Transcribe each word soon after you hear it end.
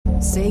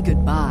Say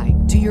goodbye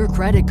to your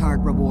credit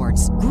card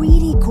rewards.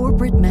 Greedy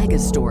corporate mega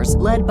stores,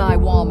 led by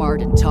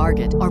Walmart and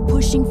Target, are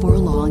pushing for a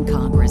law in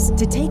Congress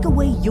to take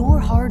away your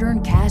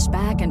hard-earned cash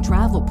back and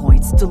travel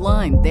points to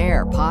line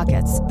their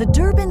pockets. The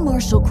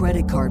Durbin-Marshall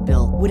credit card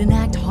bill would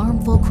enact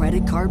harmful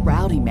credit card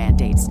routing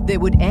mandates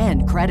that would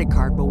end credit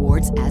card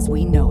rewards as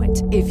we know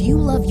it. If you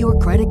love your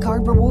credit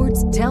card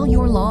rewards, tell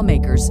your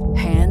lawmakers,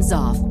 hands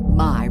off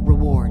my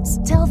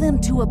rewards. Tell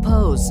them to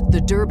oppose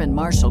the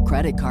Durbin-Marshall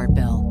credit card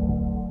bill.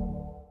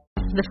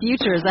 The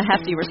future is a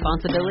hefty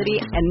responsibility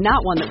and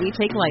not one that we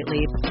take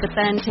lightly. But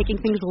then taking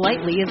things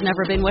lightly has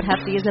never been what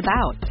Hefty is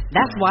about.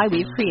 That's why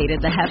we've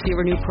created the Hefty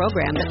Renew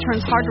program that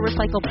turns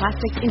hard-to-recycle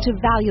plastics into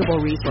valuable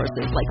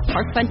resources like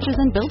park benches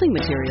and building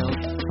materials.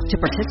 To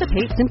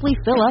participate, simply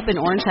fill up an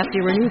orange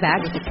Hefty Renew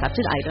bag with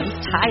accepted items,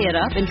 tie it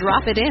up, and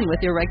drop it in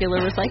with your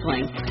regular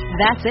recycling.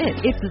 That's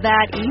it. It's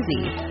that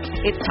easy.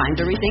 It's time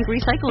to rethink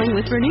recycling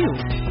with Renew.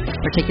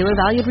 Particular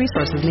valued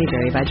resources may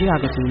vary by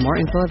geography. More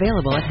info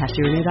available at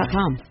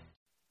heftyrenew.com.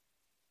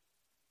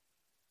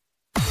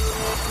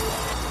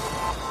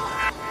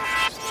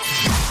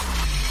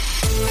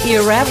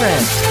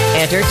 Irreverent,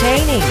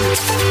 entertaining,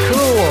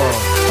 cool.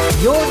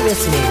 You're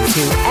listening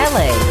to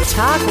LA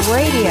Talk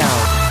Radio.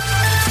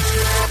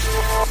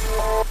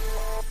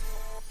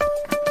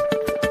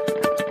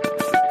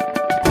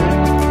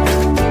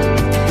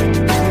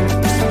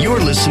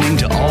 You're listening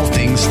to All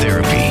Things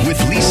Therapy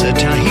with Lisa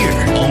Tahir,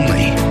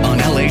 only on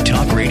LA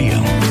Talk Radio.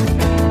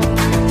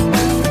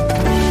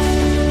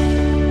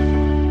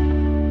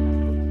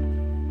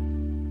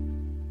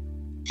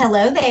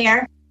 Hello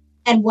there,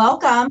 and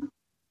welcome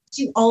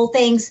to All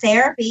Things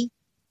Therapy.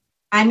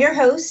 I'm your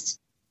host,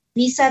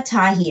 Lisa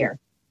Tahir.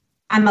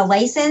 I'm a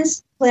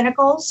licensed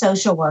clinical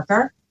social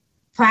worker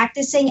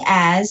practicing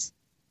as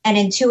an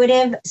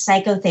intuitive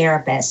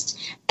psychotherapist.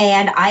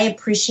 And I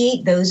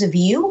appreciate those of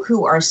you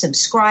who are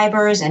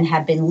subscribers and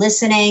have been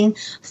listening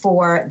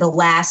for the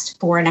last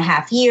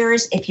 4.5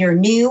 years. If you're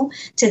new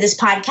to this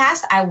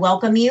podcast, I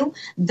welcome you.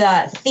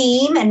 The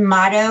theme and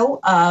motto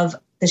of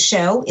the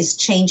show is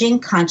changing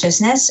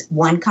consciousness,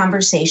 one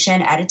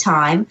conversation at a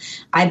time.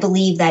 I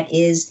believe that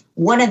is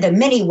one of the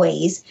many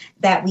ways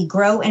that we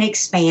grow and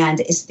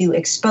expand is through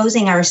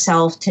exposing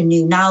ourselves to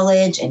new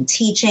knowledge and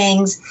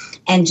teachings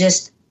and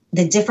just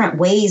the different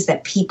ways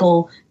that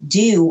people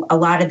do a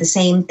lot of the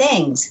same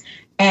things.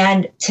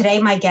 And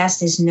today my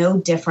guest is no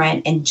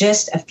different. In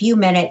just a few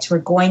minutes, we're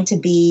going to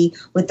be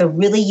with a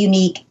really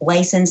unique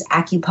licensed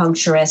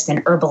acupuncturist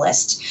and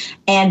herbalist.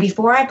 And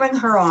before I bring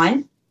her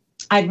on,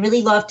 I'd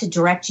really love to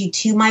direct you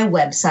to my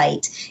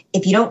website.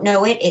 If you don't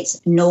know it,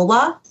 it's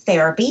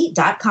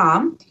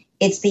nolatherapy.com.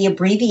 It's the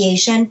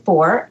abbreviation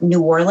for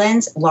New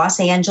Orleans, Los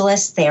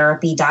Angeles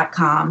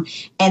Therapy.com.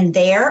 And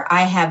there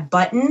I have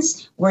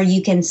buttons where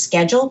you can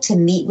schedule to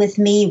meet with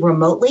me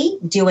remotely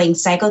doing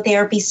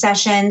psychotherapy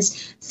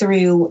sessions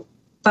through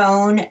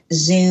phone,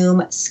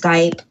 Zoom,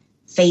 Skype,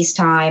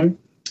 FaceTime,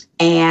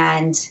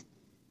 and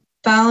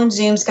and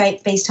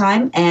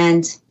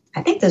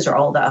I think those are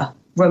all the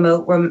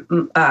remote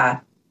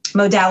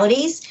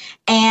modalities.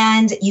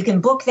 And you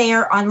can book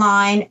there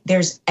online.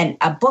 There's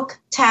a book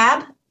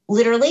tab,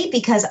 literally,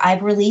 because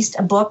I've released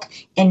a book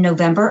in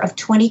November of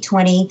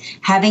 2020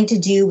 having to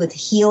do with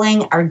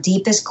healing our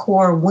deepest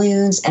core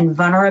wounds and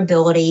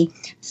vulnerability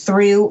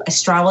through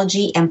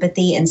astrology,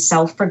 empathy, and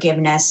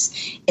self-forgiveness.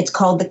 It's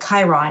called The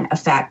Chiron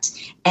Effect.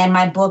 And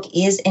my book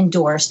is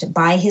endorsed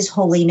by His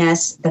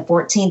Holiness, the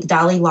 14th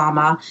Dalai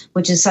Lama,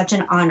 which is such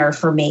an honor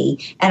for me.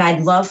 And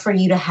I'd love for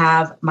you to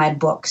have my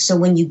book. So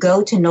when you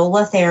go to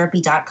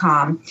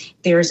nolatherapy.com,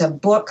 there's a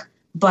book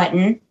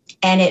button,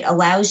 and it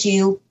allows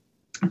you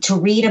to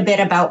read a bit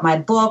about my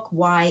book,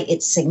 why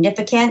it's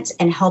significant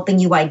and helping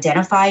you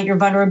identify your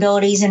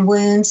vulnerabilities and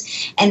wounds,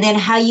 and then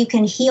how you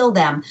can heal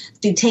them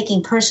through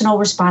taking personal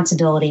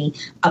responsibility,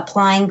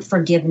 applying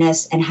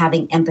forgiveness, and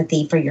having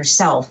empathy for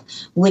yourself,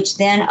 which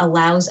then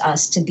allows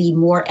us to be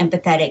more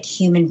empathetic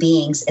human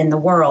beings in the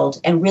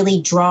world and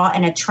really draw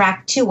and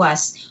attract to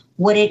us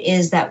what it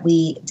is that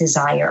we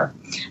desire.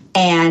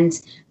 And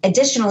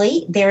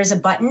additionally, there is a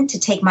button to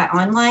take my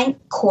online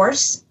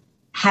course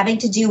having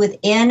to do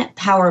with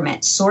empowerment,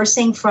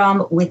 sourcing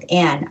from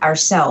within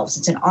ourselves.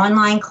 It's an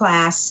online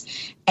class,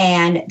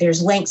 and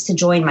there's links to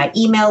join my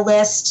email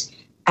list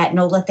at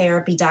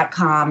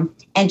nolatherapy.com,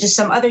 and just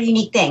some other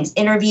unique things,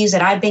 interviews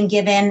that I've been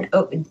doing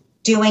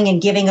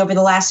and giving over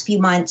the last few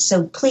months.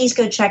 So please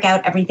go check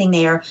out everything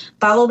there.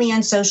 Follow me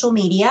on social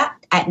media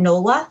at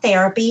Nola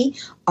Therapy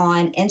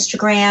on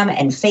Instagram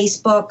and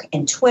Facebook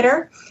and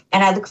Twitter.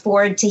 And I look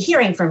forward to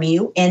hearing from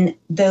you in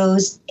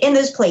those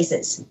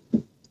places.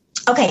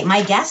 Okay,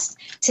 my guest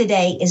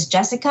today is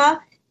Jessica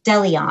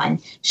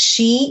DeLeon.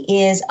 She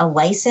is a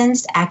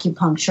licensed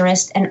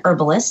acupuncturist and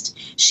herbalist.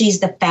 She's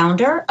the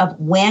founder of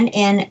When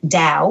in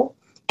Tao.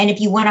 And if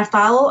you want to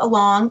follow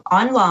along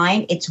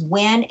online, it's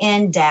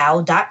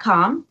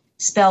whenintao.com,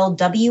 spelled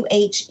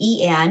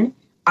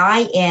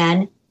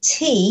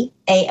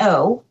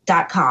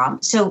WhenIntao.com.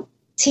 So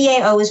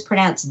TAO is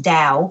pronounced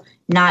Tao,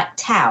 not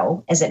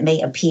Tao, as it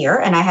may appear.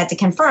 And I had to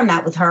confirm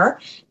that with her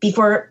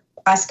before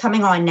us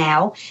coming on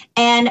now.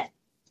 And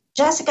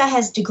Jessica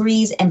has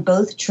degrees in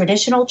both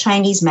traditional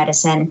Chinese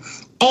medicine,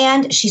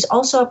 and she's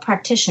also a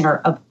practitioner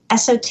of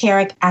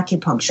esoteric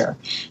acupuncture.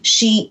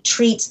 She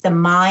treats the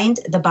mind,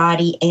 the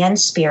body, and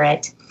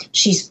spirit.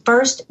 She's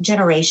first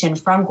generation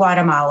from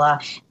Guatemala,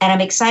 and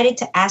I'm excited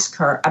to ask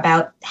her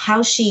about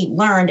how she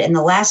learned in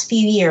the last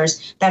few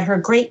years that her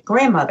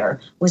great-grandmother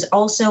was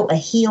also a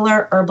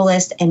healer,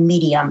 herbalist, and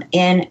medium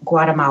in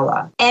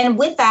Guatemala. And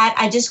with that,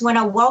 I just want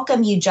to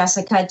welcome you,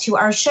 Jessica, to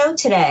our show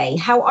today.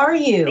 How are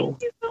you?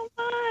 Thank you so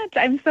much.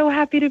 I'm so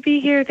happy to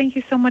be here. Thank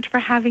you so much for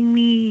having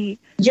me.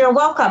 You're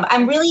welcome.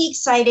 I'm really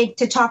excited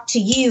to talk to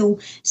you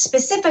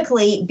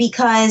specifically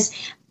because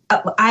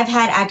I've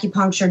had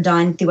acupuncture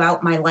done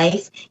throughout my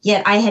life,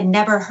 yet I had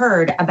never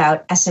heard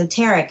about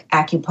esoteric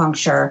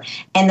acupuncture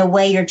and the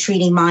way you're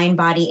treating mind,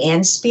 body,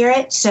 and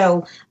spirit.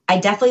 So I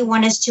definitely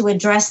want us to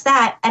address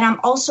that. And I'm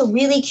also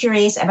really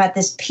curious about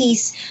this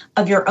piece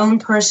of your own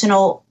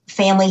personal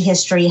family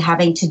history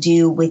having to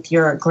do with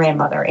your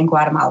grandmother in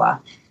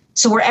Guatemala.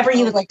 So wherever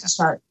you would like to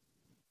start.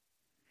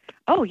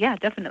 Oh, yeah,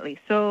 definitely.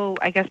 So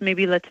I guess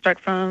maybe we'll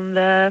start from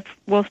the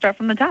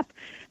top.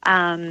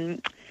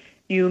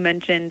 You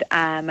mentioned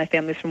my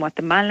family's from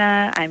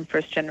Guatemala. I'm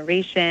first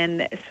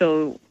generation.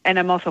 And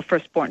I'm also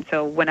firstborn.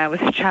 So when I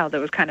was a child,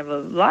 there was kind of a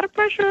lot of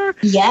pressure.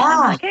 Yeah.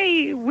 I'm like,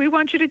 hey, we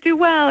want you to do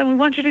well and we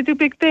want you to do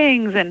big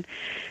things. And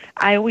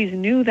I always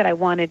knew that I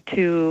wanted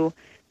to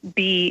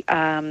be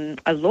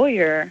a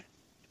lawyer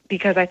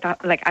because I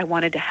thought I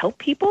wanted to help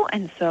people.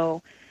 And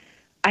so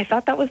I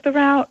thought that was the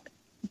route.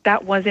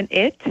 That wasn't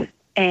it.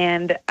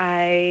 And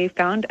I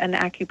found an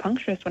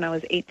acupuncturist when I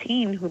was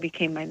 18 who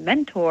became my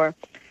mentor.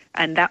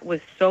 And that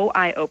was so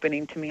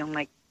eye-opening to me. I'm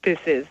like, this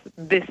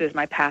is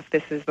my path.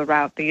 This is the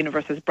route. The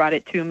universe has brought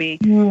it to me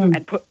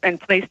and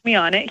placed me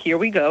on it. Here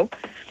we go.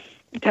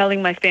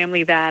 Telling my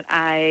family that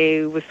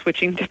I was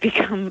switching to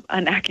become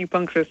an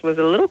acupuncturist was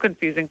a little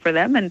confusing for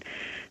them. And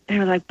they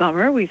were like,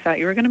 bummer, we thought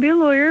you were going to be a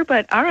lawyer,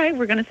 but all right,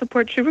 we're going to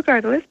support you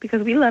regardless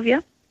because we love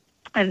you.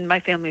 And my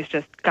family's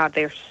just, God,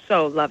 they're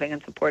so loving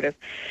and supportive.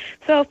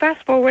 So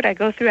fast forward, I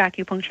go through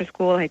acupuncture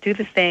school. I do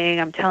the thing.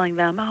 I'm telling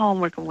them, oh, I'm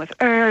working with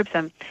herbs.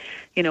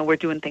 We're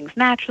doing things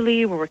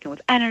naturally. We're working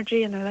with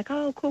energy. And they're like,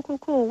 oh,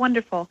 cool,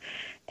 wonderful.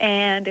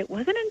 And it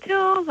wasn't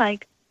until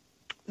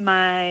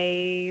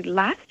my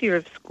last year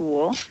of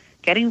school,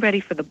 getting ready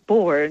for the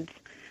boards,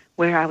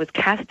 where I was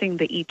casting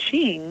the I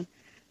Ching,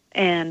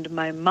 and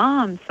my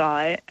mom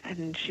saw it,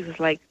 and she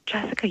was like,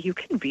 Jessica, you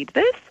can read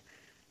this?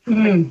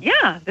 Like,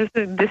 yeah, this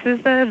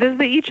is the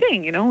I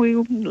Ching. We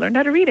learned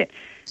how to read it.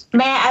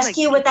 May I ask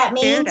you what that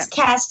means?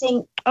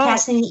 Casting the I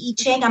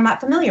Ching. I'm not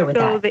familiar with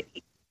that.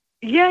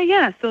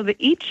 So the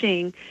I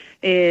Ching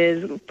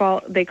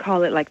they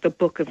call it the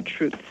Book of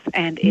Truths,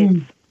 and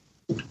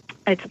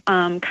it's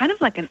kind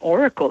of like an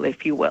oracle,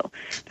 if you will.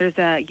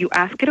 You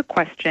ask it a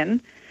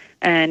question,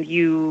 and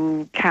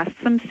you cast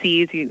some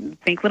seeds. You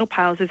make little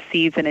piles of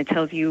seeds, and it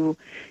tells you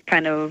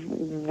kind of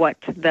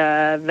what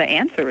the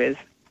answer is,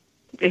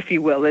 if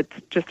you will. It's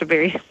just a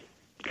very,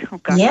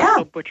 I'm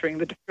so butchering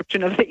the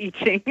description of the I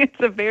Ching. It's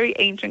a very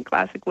ancient,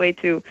 classic way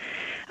that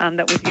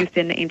was used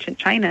in ancient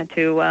China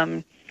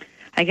to,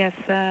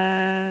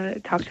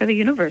 talk to the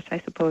universe, I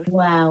suppose.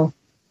 Wow.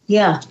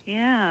 Yeah.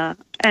 Yeah.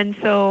 And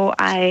so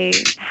I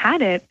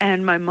had it,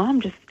 and my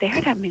mom just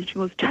stared at me, and she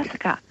goes,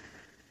 Jessica,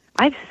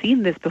 I've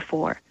seen this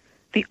before.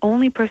 The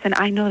only person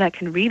I know that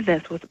can read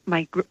this was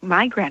my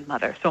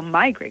grandmother, so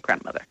my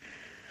great-grandmother.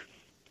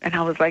 And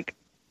I was like,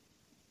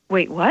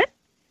 wait, what?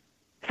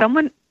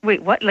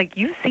 Wait, what?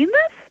 You've seen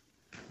this?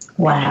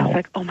 Wow. And I was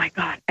like, oh, my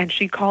God. And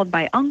she called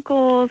my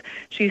uncles.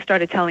 She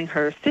started telling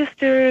her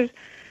sisters.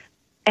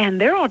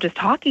 And they're all just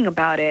talking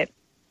about it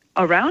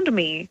around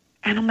me.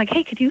 And I'm like,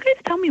 hey, could you guys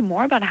tell me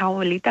more about how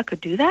Abuelita could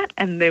do that?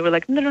 And they were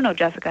like, no,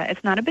 Jessica,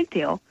 it's not a big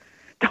deal.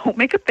 Don't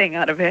make a thing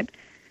out of it.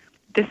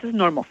 This is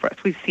normal for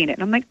us. We've seen it.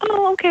 And I'm like,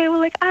 oh, okay.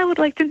 Well, I would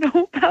like to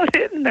know about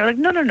it. And they're like,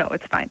 no,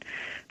 it's fine.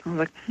 And I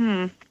was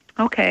like,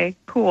 okay,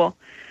 cool.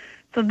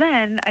 So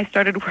then I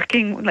started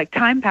working,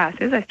 time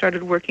passes. I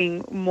started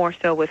working more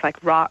so with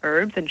raw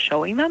herbs and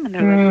showing them. And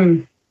they're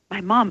like,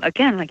 my mom,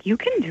 again, you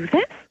can do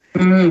this?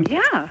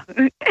 Yeah.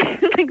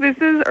 This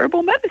is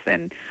herbal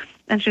medicine.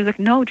 And she was like,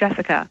 no,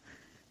 Jessica,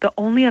 the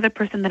only other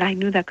person that I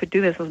knew that could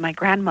do this was my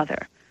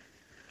grandmother.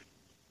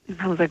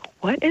 And I was like,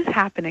 what is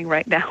happening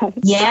right now?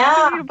 Yeah.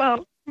 Tell me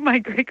about my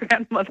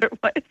great-grandmother.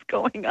 What is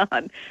going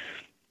on?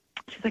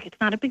 She's like, it's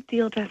not a big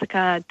deal,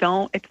 Jessica.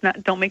 Don't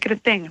make it a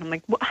thing. And I'm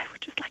like, well, I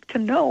would just like to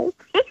know.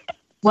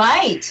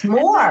 Right.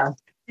 More.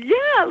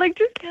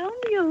 Just tell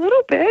me a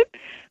little bit.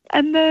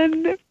 And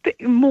then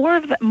more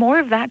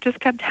of that just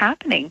kept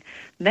happening.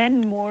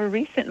 Then more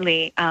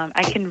recently,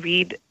 I can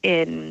read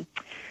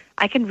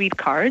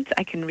cards.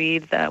 I can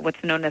read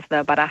what's known as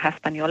the Baraja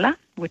Española,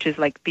 which is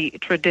the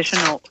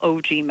traditional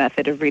OG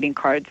method of reading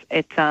cards.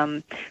 It's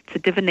a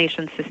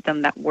divination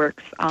system that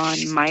works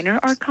on minor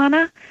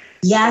arcana.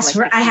 Yes,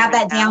 I have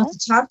that down to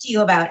talk to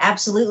you about.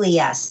 Absolutely,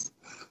 yes.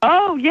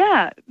 Oh,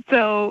 yeah.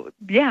 So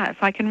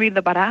I can read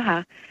the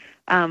baraja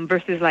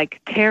versus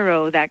like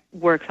tarot that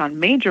works on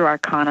major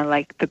arcana,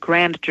 like the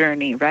grand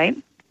journey, right?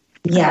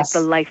 Yes.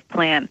 Like the life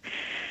plan.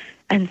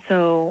 And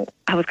so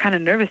I was kind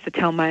of nervous to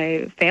tell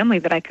my family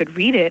that I could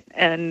read it.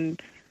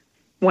 And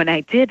when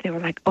I did, they were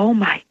like, oh,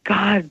 my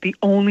God, the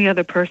only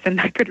other person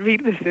that could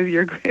read this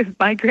is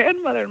my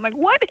grandmother. I'm like,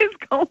 what is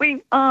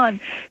going on?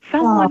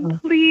 Someone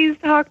please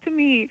talk to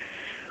me.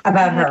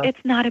 About her. Like,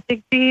 it's not a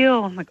big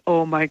deal. I'm like,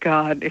 oh, my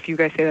God, if you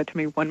guys say that to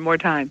me one more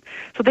time.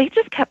 So they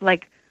just kept,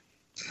 like,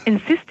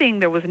 insisting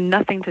there was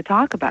nothing to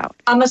talk about.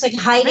 Almost like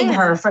hiding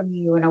her from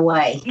you in a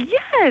way.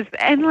 Yes,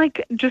 and,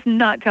 like, just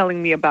not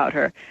telling me about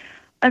her.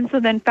 And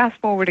so then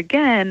fast forward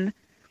again,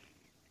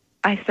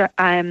 I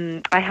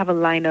have a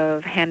line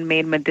of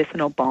handmade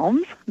medicinal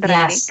balms that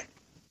I make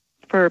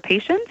for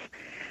patients.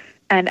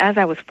 And as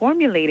I was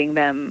formulating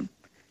them,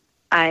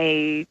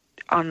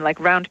 on like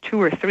round 2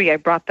 or 3, I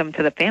brought them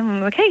to the family.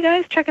 I'm like, hey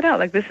guys, check it out.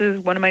 Like, this is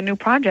one of my new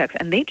projects.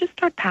 And they just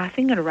start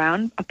passing it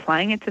around,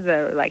 applying it to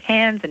their like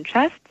hands and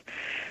chests.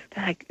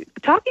 They're like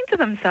talking to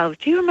themselves.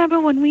 Do you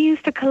remember when we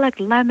used to collect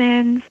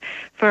lemons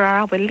for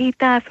our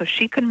abuelita so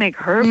she could make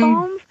her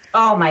balms?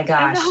 Oh my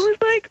gosh. And I was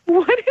like,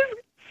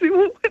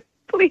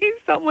 please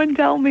someone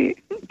tell me.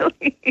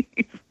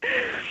 Please.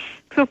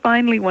 So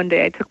finally one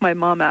day I took my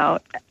mom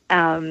out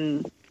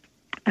and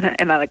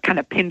I like kind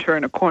of pinned her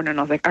in a corner and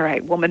I was like, all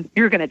right, woman,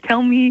 you're going to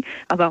tell me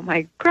about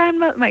my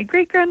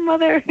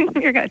great-grandmother.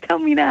 You're going to tell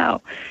me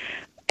now.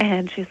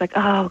 And she's like,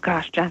 oh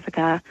gosh,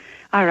 Jessica.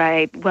 All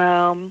right.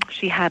 Well,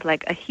 she had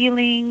like a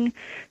healing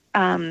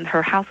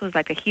her house was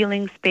like a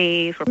healing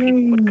space where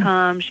people would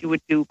come. She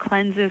would do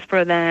cleanses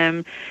for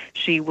them.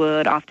 She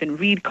would often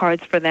read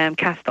cards for them,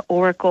 cast the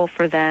oracle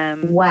for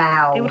them.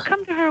 Wow. They would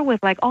come to her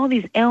with like all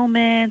these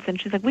ailments, and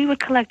she's like, we would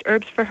collect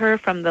herbs for her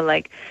from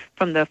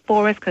the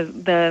forest, because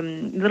the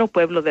little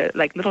pueblo, the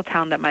like little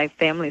town that my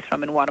family's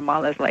from in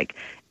Guatemala is like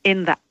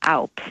in the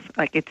Alps.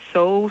 Like, it's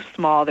so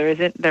small.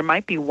 There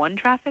might be one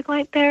traffic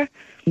light there.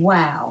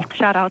 Wow.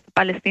 Shout out to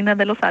Palestina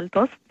de los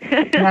Altos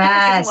in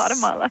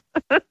Guatemala.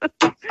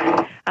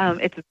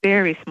 It's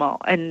very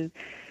small. And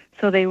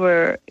so they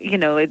were,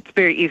 it's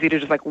very easy to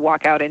just like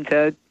walk out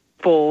into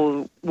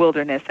full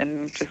wilderness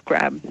and just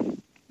grab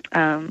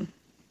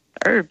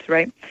herbs,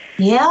 right?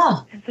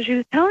 Yeah. And so she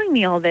was telling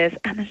me all this,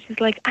 and then she's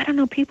like, I don't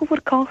know, people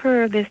would call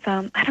her this,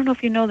 I don't know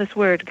if you know this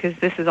word, because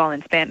this is all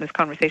in Spanish, this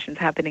conversation's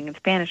happening in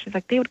Spanish. She's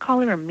like, they would call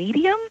her a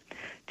medium?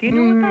 Do you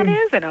know what that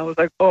is? And I was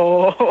like,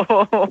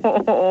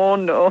 oh,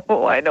 no,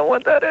 I know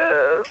what that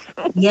is.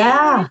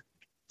 Yeah.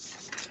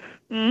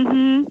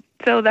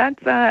 So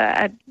that's,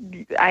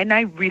 and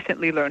I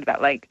recently learned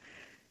that, like,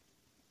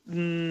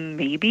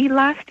 maybe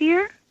last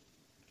year.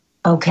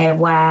 Okay,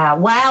 wow.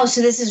 Wow,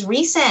 so this is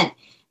recent.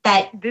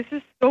 This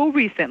is so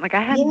recent. Like,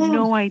 I had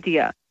no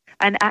idea.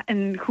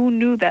 And who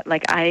knew that,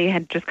 like, I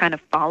had just kind of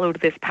followed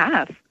this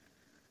path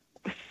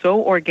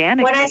so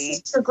organically. What I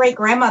see, your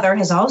great-grandmother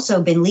has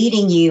also been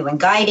leading you and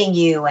guiding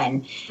you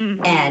and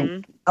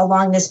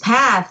along this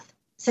path,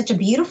 such a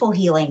beautiful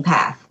healing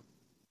path.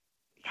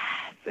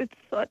 Yes, it's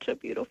such a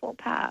beautiful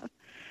path.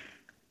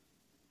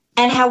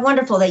 And how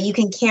wonderful that you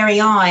can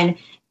carry on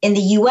in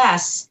the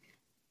U.S.,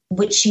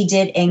 which she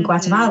did in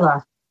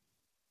Guatemala.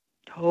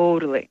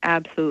 Totally.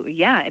 Absolutely.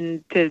 Yeah.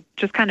 And to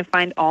just kind of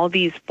find all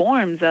these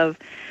forms of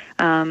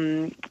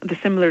the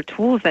similar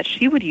tools that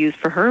she would use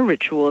for her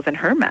rituals and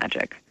her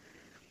magic.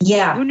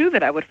 Yeah. Who knew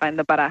that I would find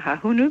the baraja?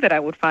 Who knew that I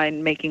would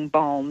find making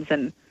balms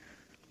and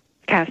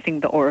casting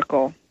the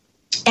oracle?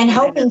 And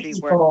helping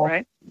people. Work,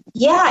 right?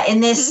 Yeah,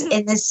 in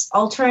this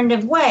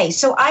alternative way.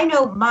 So I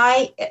know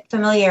my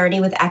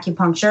familiarity with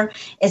acupuncture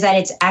is that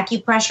it's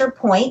acupressure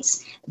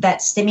points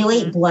that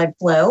stimulate blood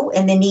flow,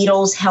 and the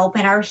needles help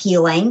in our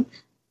healing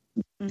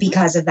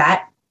because of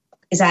that.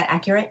 Is that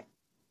accurate?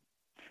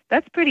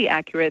 That's pretty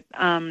accurate.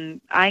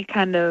 I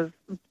kind of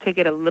take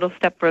it a little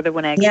step further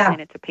when I explain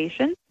it to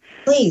patients.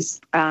 Please.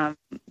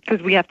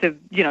 Because we have to,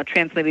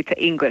 translate it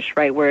to English,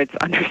 right, where it's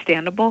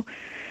understandable.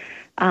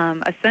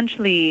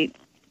 Essentially,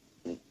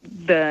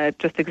 the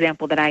just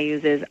example that I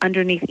use is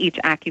underneath each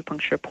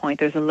acupuncture point,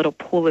 there's a little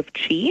pool of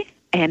chi,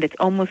 and it's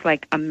almost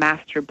like a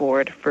master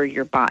board for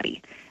your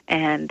body.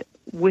 And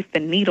with the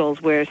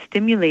needles, we're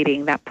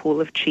stimulating that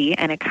pool of chi,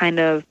 and it kind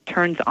of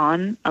turns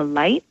on a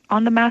light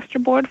on the master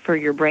board for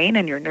your brain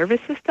and your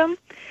nervous system.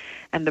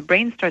 And the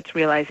brain starts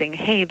realizing,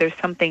 hey, there's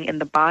something in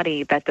the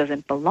body that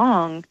doesn't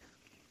belong.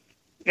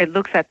 It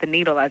looks at the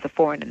needle as a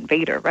foreign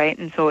invader, right?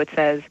 And so it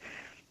says,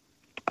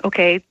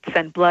 okay,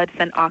 send blood,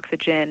 send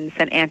oxygen,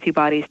 send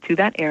antibodies to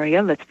that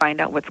area. Let's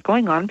find out what's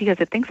going on, because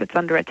it thinks it's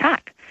under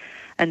attack.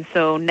 And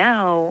so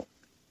now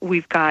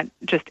we've got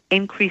just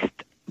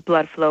increased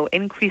blood flow,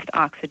 increased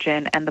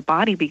oxygen, and the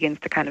body begins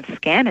to kind of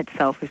scan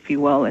itself, if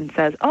you will, and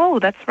says, oh,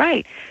 that's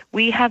right.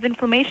 We have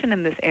inflammation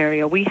in this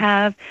area. We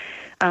have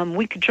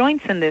weak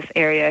joints in this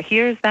area.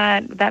 Here's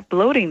that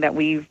bloating that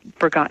we've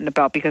forgotten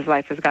about because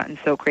life has gotten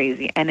so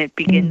crazy. And it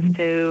begins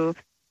to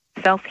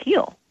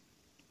self-heal.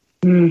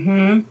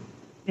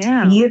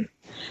 Yeah.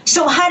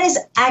 So how does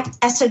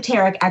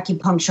esoteric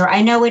acupuncture,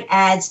 I know it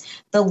adds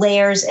the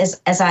layers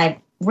as I've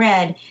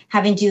read,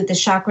 having to do with the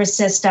chakra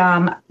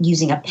system,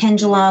 using a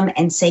pendulum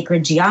and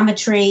sacred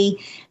geometry,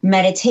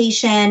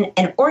 meditation,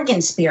 and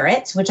organ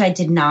spirits, which I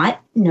did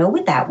not know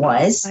what that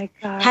was. Oh my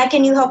God. How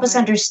can you help us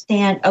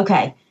understand,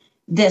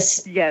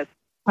 this Yes.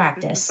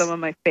 practice? This is some of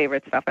my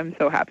favorite stuff. I'm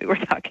so happy we're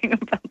talking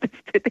about this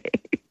today.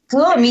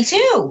 Cool, me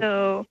too.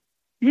 So,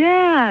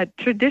 yeah,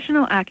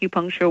 traditional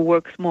acupuncture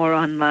works more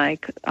on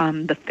like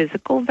the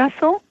physical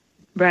vessel,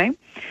 right?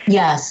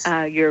 Yes.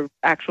 Your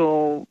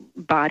actual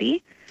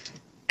body.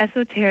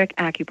 Esoteric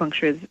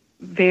acupuncture is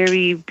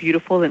very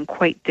beautiful and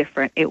quite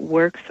different. It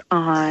works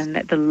on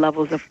the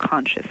levels of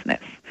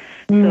consciousness.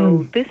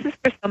 So this is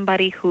for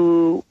somebody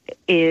who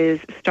is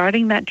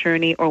starting that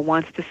journey or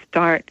wants to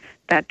start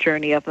that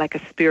journey of like a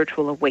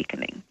spiritual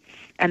awakening.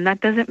 And that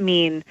doesn't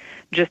mean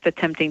just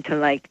attempting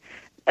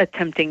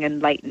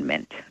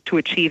enlightenment, to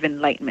achieve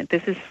enlightenment.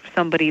 This is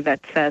somebody that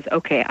says,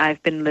 okay,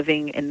 I've been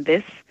living in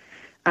this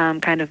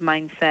kind of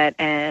mindset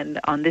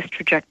and on this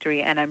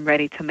trajectory, and I'm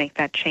ready to make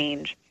that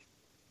change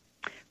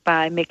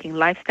by making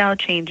lifestyle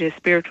changes,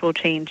 spiritual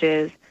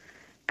changes,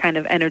 kind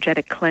of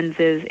energetic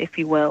cleanses, if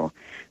you will.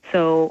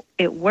 So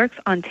it works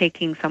on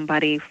taking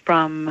somebody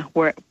from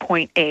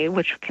point A,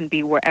 which can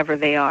be wherever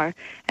they are,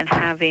 and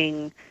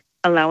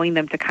allowing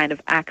them to kind of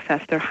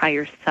access their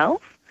higher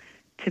self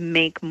to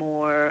make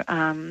more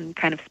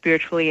kind of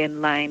spiritually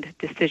aligned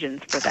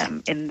decisions for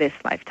them in this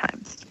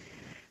lifetime.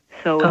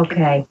 So,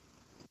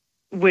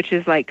 which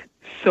is like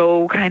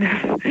so kind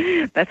of,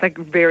 that's like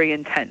very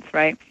intense,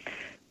 right?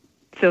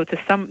 So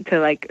to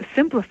like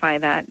simplify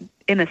that,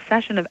 in a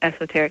session of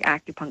esoteric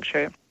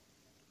acupuncture,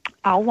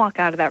 I'll walk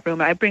out of that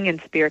room. I bring in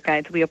spirit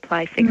guides. We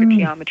apply sacred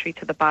geometry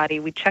to the body.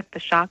 We check the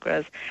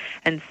chakras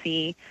and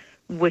see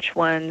which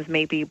ones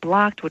may be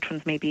blocked, which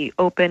ones may be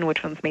open,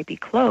 which ones may be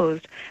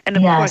closed. And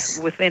of course,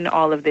 within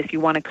all of this, you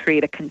want to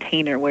create a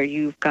container where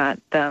you've got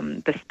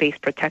the space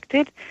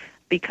protected,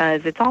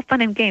 because it's all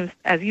fun and games,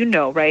 as you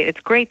know, right?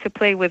 It's great to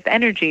play with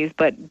energies,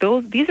 but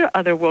these are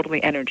otherworldly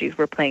energies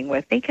we're playing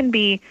with. They can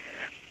be,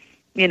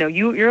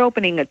 you're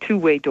opening a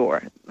two-way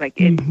door. Like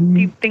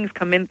things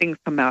come in, things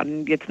come out,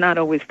 and it's not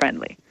always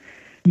friendly.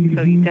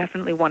 So you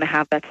definitely want to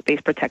have that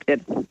space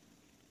protected.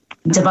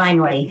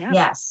 Divinely,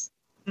 yes.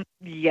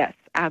 Yes,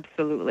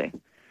 absolutely.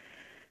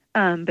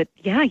 But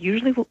yeah,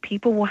 usually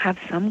people will have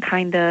some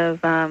kind of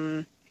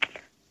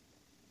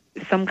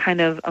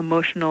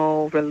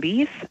emotional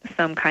release,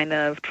 some kind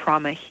of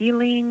trauma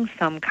healing,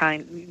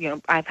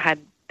 I've had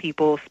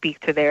people speak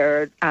to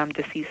their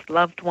deceased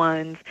loved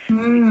ones, speak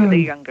to their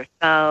younger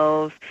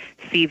selves,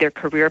 see their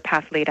career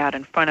path laid out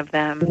in front of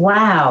them.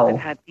 Wow. I've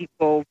had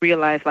people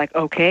realize, like,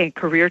 okay,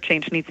 career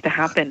change needs to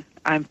happen.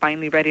 I'm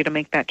finally ready to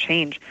make that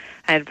change.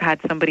 I've had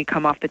somebody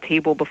come off the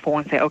table before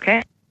and say,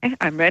 okay,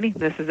 I'm ready.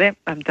 This is it.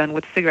 I'm done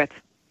with cigarettes.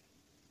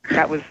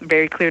 That was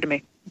very clear to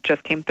me.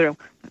 Just came through.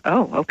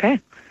 Oh,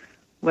 okay.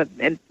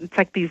 And it's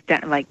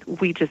like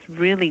we just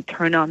really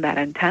turn on that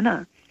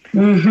antenna.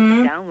 And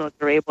the downloads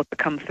are able to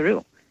come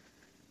through.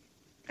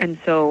 And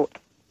so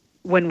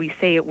when we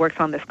say it works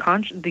on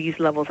these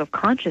levels of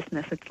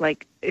consciousness, it's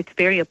like it's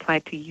very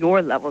applied to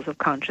your levels of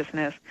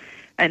consciousness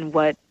and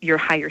what your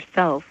higher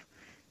self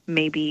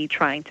may be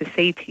trying to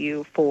say to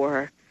you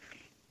for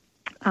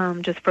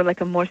just for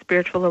like a more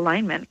spiritual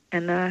alignment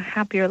and a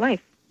happier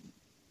life.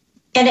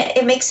 And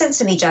it makes sense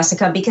to me,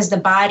 Jessica, because the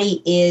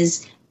body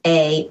is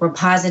a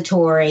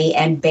repository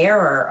and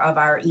bearer of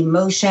our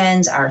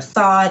emotions, our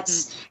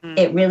thoughts.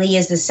 It really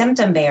is the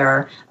symptom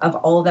bearer of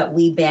all that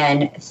we've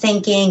been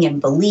thinking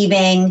and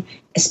believing,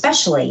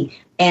 especially.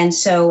 And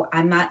so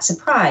I'm not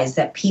surprised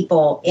that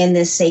people in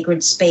this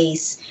sacred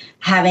space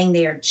having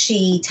their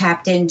chi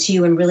tapped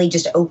into and really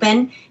just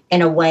open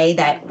in a way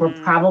that we're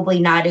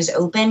probably not as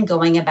open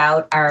going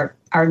about our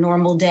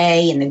normal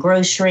day in the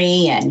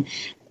grocery and,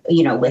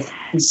 with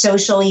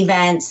social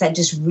events, that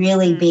just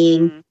really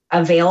being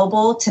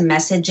available to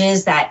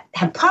messages that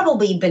have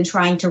probably been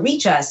trying to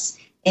reach us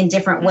in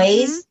different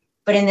ways.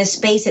 But in this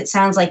space, it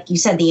sounds like you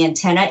said the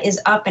antenna is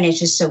up and it's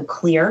just so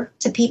clear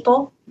to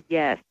people.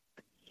 Yes.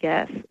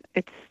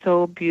 It's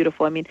so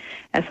beautiful. I mean,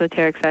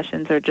 esoteric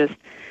sessions are just,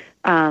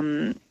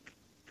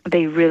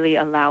 they really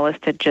allow us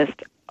to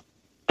just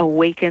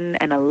awaken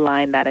and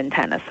align that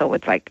antenna. So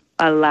it's like,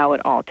 allow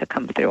it all to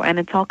come through. And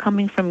it's all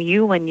coming from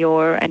you and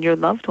your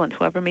loved ones,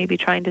 whoever may be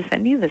trying to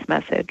send you this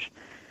message.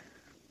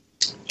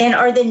 And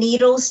are the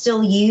needles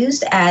still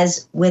used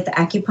as with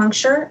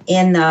acupuncture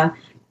in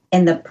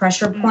the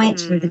pressure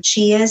points where the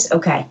chi is?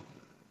 Okay.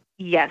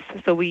 Yes.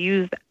 So we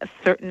use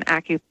certain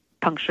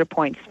acupuncture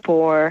points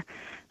for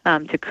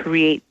to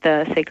create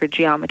the sacred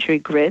geometry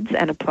grids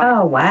and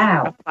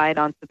apply it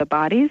onto the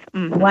bodies.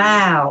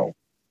 Wow.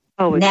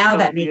 Oh, now so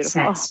that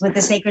beautiful. makes sense with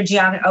the sacred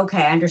geometry.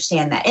 Okay, I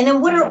understand that. And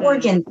then what are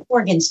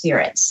organ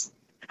spirits?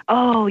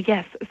 Oh,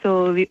 yes.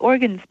 So the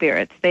organ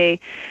spirits, they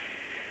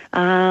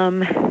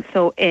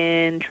so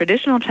in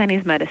traditional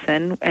Chinese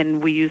medicine,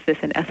 and we use this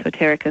in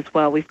esoteric as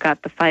well, we've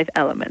got the 5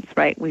 elements,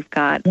 right? We've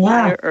got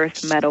fire,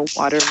 earth, metal,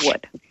 water,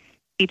 wood.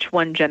 each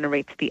one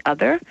generates the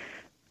other.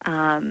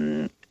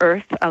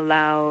 Earth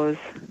allows,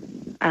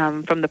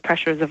 from the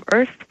pressures of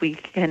Earth, we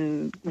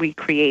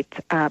create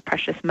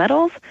precious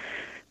metals.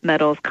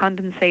 Metals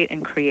condensate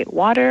and create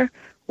water.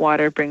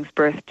 Water brings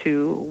birth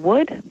to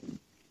wood.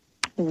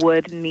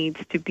 Wood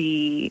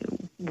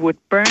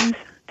burns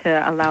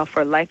to allow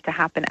for life to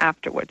happen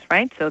afterwards,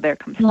 right? So there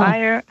comes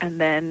fire, and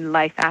then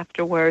life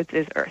afterwards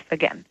is Earth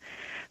again.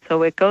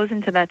 So it goes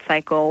into that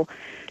cycle.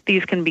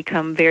 These can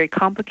become very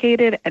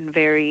complicated and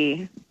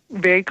very,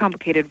 very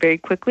complicated very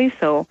quickly.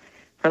 So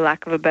for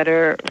lack of a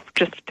better,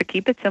 just to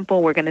keep it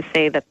simple, we're going to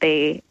say that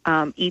they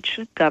each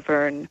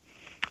govern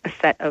a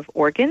set of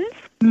organs.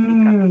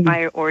 You've got the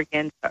fire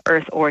organs, the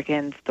earth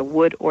organs, the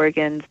wood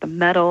organs, the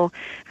metal,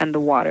 and the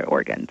water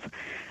organs.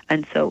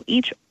 And so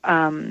each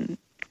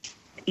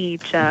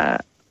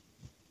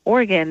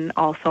organ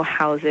also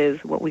houses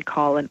what we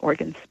call an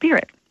organ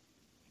spirit.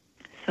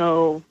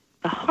 So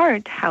the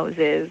heart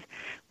houses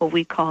what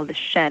we call the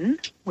Shen,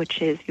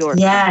 which is your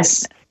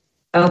consciousness,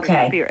 your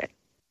spirit.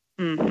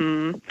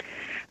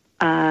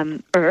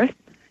 Earth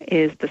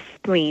is the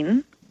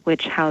spleen,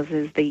 which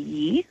houses the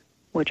Yi,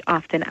 which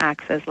often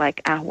acts as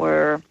like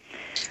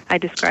I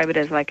describe it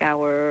as like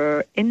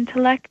our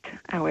intellect,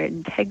 our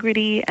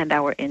integrity, and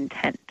our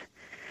intent.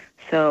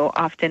 So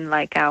often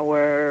like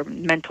our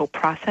mental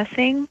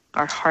processing,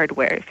 our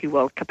hardware, if you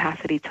will,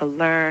 capacity to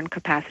learn,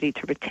 capacity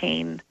to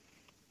retain.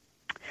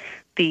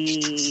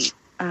 The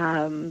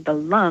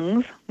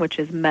lungs, which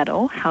is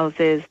metal,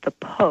 houses the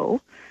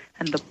Po,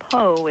 and the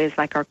Po is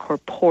like our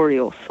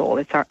corporeal soul.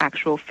 It's our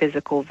actual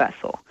physical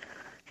vessel.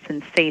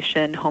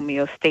 Sensation,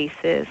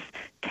 homeostasis,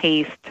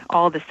 taste,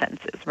 all the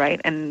senses, right?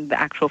 And the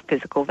actual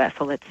physical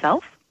vessel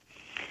itself.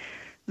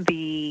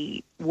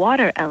 The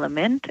water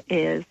element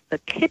is the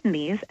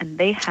kidneys, and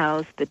they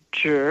house the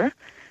Zhi,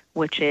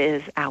 which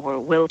is our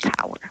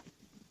willpower.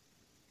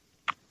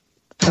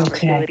 Our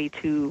ability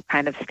to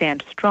kind of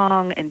stand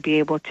strong and be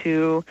able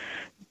to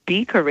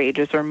be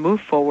courageous or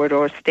move forward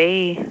or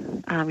stay,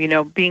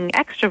 being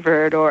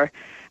extrovert, or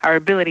our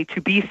ability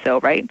to be so,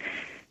 right?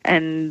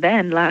 And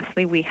then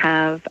lastly, we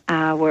have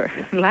our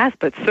last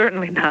but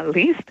certainly not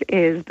least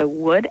is the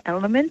wood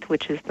element,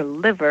 which is the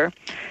liver,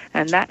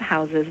 and that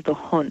houses the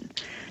Hun.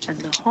 And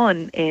the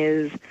Hun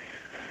is,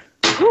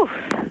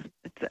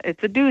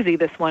 it's a doozy,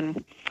 this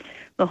one.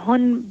 The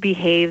Hun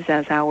behaves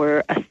as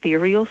our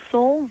ethereal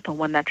soul, the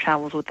one that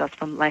travels with us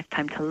from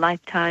lifetime to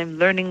lifetime,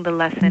 learning the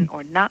lesson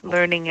or not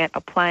learning it,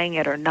 applying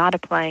it or not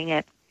applying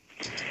it.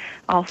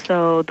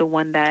 Also the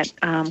one that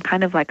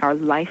kind of like our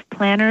life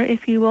planner,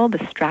 if you will,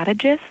 the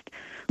strategist,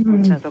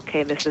 who says,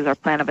 okay, this is our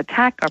plan of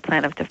attack, our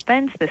plan of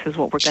defense, this is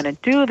what we're going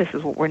to do, this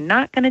is what we're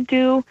not going to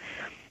do.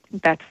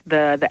 That's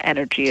the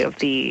energy of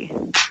the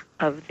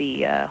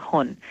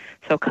Hun.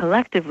 So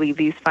collectively,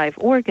 these 5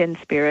 organ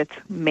spirits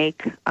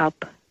make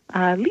up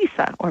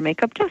Lisa, or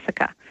make up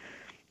Jessica.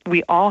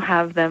 We all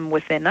have them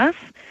within us.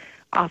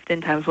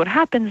 Oftentimes what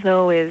happens,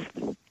 though, is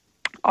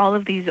all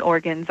of these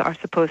organs are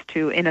supposed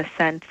to, in a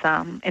sense,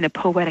 in a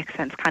poetic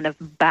sense, kind of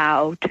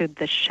bow to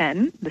the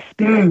Shen, the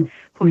spirit,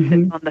 who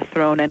sits on the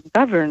throne and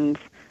governs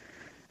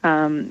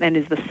and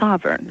is the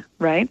sovereign,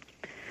 right?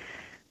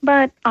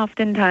 But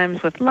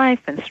oftentimes with life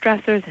and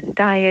stressors and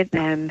diet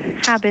and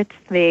habits,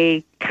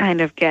 they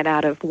kind of get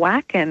out of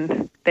whack,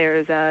 and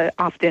there's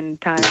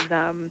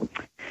oftentimes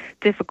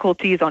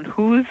difficulties on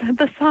who's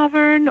the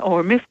sovereign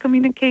or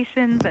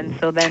miscommunications, and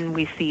so then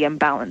we see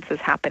imbalances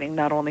happening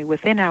not only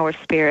within our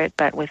spirit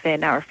but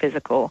within our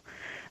physical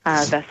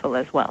vessel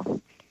as well.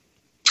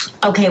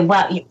 Okay,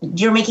 well,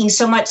 you're making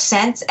so much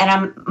sense.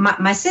 And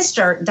my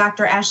sister,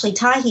 Dr. Ashley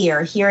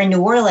Tahir, here in New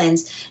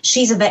Orleans,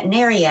 she's a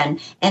veterinarian,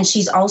 and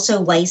she's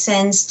also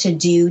licensed to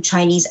do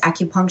Chinese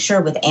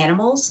acupuncture with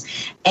animals.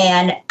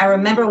 And I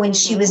remember when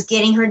she was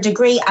getting her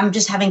degree, I'm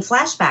just having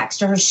flashbacks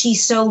to her. She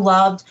so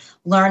loved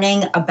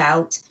learning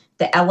about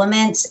the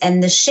elements,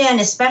 and the Shen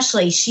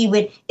especially.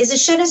 Is the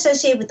Shen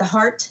associated with the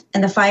heart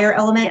and the fire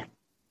element?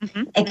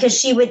 Yeah. And because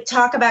she would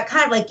talk about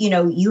kind of like,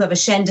 you have a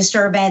Shen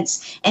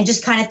disturbance, and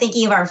just kind of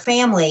thinking of our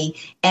family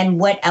and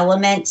what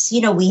elements,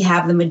 we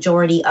have the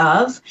majority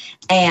of,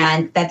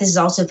 and that this is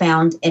also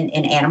found in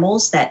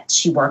animals that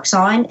she works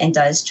on and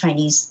does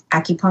Chinese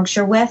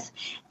acupuncture with.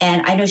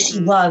 And I know she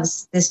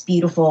loves this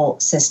beautiful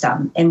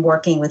system and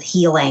working with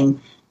healing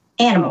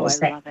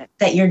animals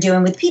that you're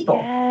doing with people.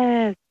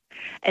 Yes.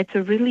 It's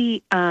a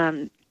really,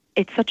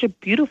 it's such a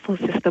beautiful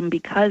system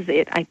because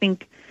I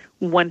think,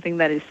 one thing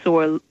that is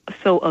so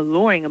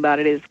alluring about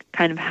it is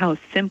kind of how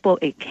simple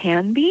it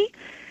can be,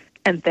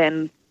 and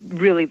then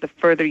really the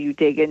further you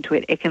dig into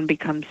it, it can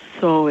become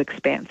so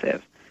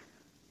expansive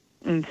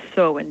and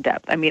so in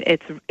depth. I mean,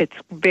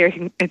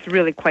 it's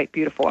really quite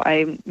beautiful.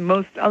 A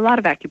lot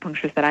of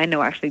acupuncturists that I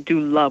know actually do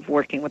love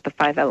working with the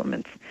 5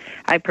 elements.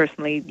 I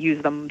personally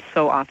use them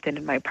so often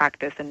in my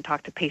practice and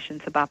talk to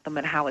patients about them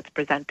and how it's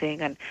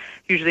presenting. And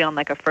usually on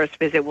like a first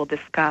visit, we'll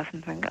discuss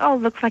and think, oh,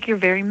 looks like you're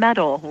very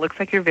metal. Looks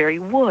like you're very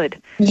wood.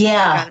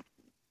 Yeah.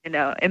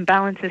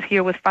 Imbalances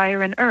here with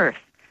fire and earth.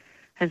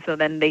 And so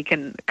then they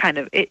can kind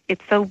of,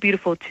 it's so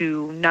beautiful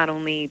to not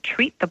only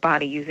treat the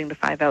body using the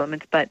 5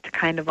 elements, but to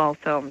kind of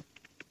also,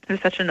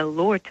 there's such an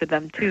allure to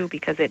them too,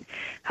 because it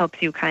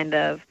helps you kind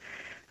of,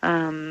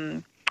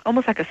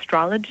 almost like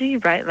astrology,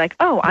 right? Like,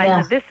 oh, I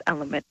have this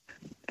element,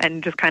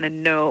 and just kind of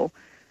know.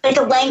 Like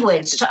a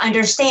language to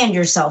understand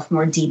yourself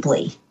more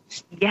deeply.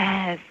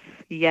 Yes.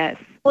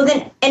 Well,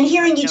 then, and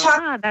hearing you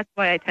talk. That's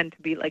why I tend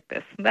to be like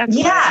this. That's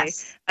why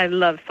I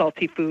love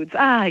salty foods.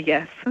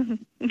 Yes.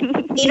 And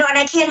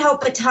I can't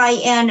help but tie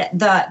in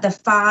the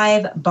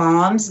 5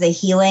 balms, the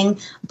healing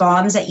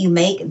balms that you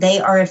make. They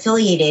are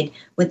affiliated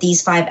with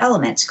these 5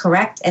 elements,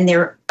 correct? And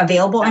they're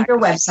available on your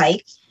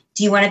website.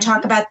 Do you want to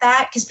talk about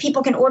that? Because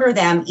people can order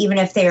them even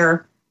if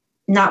they're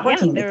not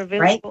working they're with you,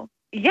 right?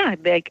 Yeah,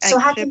 so I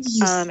how ship can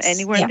you use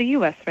anywhere in the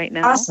U.S. right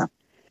now. Awesome.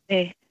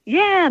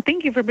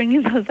 Thank you for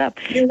bringing those up.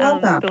 You're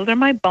welcome. Those are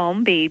my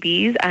balm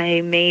babies.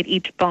 I made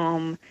each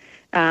balm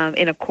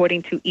in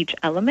according to each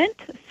element.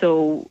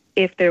 So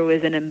if there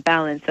was an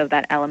imbalance of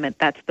that element,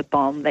 that's the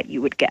balm that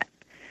you would get.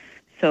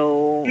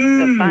 So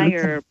the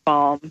fire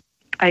balm,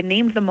 I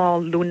named them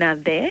all Luna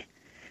de,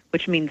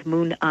 which means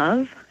moon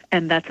of,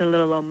 and that's a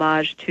little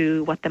homage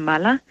to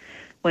Guatemala.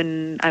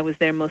 When I was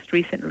there most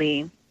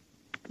recently,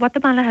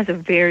 Guatemala has a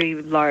very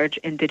large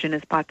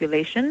indigenous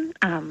population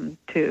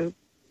to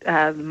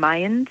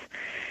Mayans,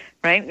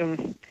 right?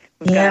 We've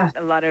got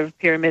a lot of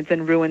pyramids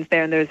and ruins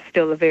there, and there's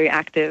still a very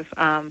active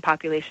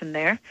population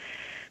there.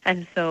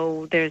 And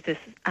so there's this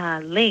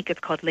lake, it's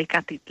called Lake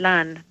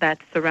Atitlan,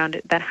 that's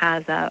surrounded, that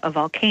has a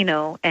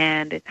volcano,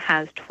 and it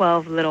has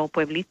 12 little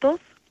pueblitos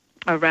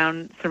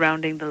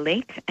surrounding the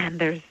lake. And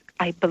there's,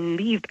 I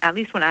believe, at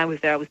least when I was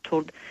there, I was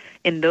told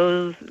in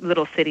those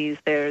little cities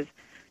there's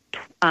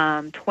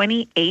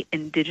 28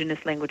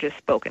 indigenous languages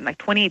spoken, like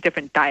 28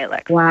 different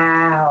dialects.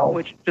 Wow.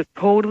 Which just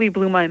totally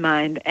blew my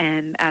mind.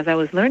 And as I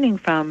was learning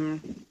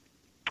from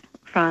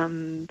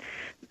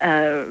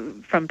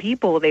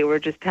people, they were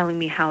just telling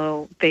me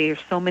how there's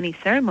so many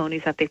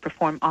ceremonies that they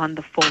perform on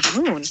the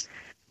full moon.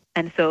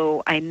 And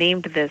so I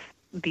named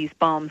these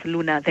balms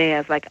Luna de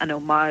as like an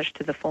homage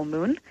to the full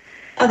moon.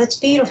 Oh, that's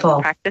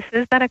beautiful.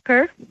 Practices that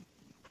occur.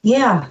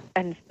 Yeah.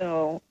 And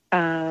so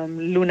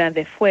Luna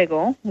de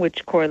Fuego,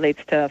 which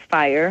correlates to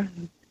fire,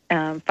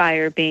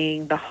 fire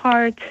being the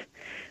heart.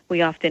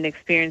 We often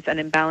experience an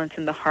imbalance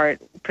in the heart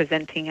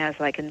presenting as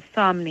like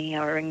insomnia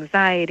or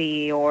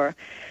anxiety or,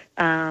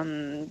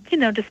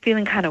 just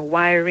feeling kind of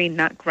wiry,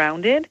 not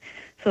grounded.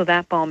 So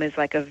that balm is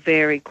like a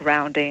very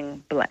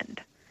grounding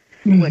blend,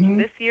 which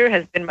this year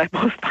has been my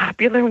most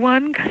popular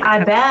one.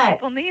 I bet.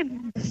 People need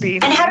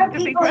and how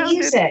do people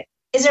use it?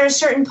 Is there a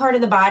certain part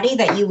of the body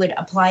that you would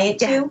apply it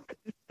to?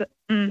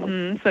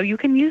 So you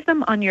can use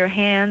them on your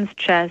hands,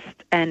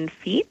 chest, and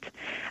feet.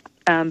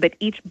 But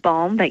each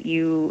balm that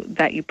you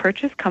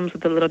purchase comes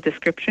with a little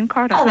description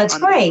card on that's the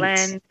great.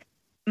 blend,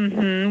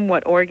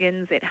 what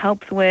organs it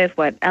helps with,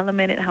 what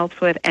element it helps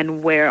with,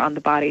 and where on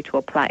the body to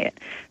apply it.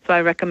 So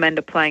I recommend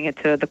applying it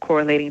to the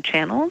correlating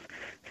channels.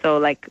 So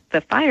like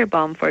the fire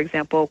balm, for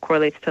example,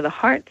 correlates to the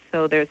heart.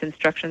 So there's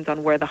instructions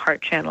on where the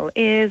heart channel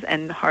is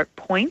and heart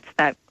points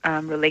that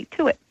relate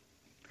to it.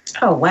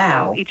 Oh,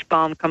 wow. So each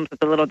balm comes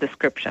with a little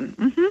description.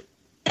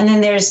 And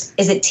then is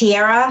it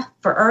tierra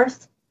for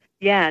earth?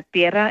 Yeah,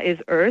 tierra is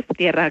earth.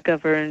 Tierra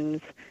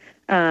governs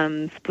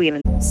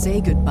spleen.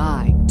 Say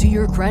goodbye to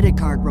your credit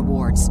card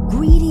rewards.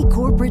 Greedy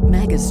corporate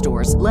mega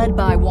stores, led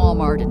by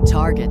Walmart and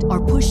Target,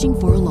 are pushing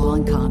for a law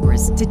in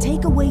Congress to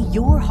take away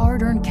your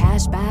hard-earned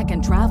cash back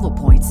and travel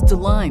points to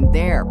line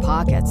their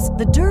pockets.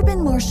 The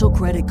Durbin-Marshall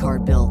credit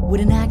card bill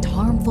would enact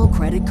harmful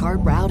credit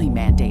card routing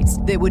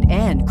mandates that would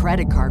end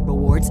credit card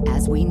rewards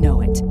as we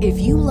know it. If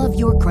you love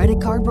your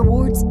credit card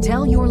rewards,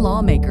 tell your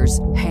lawmakers,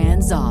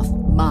 hands off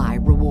my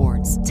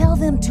rewards. Tell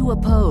them to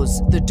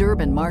oppose the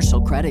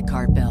Durbin-Marshall credit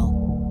card bill.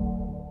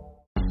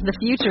 The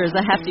future is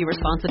a hefty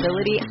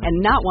responsibility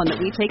and not one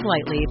that we take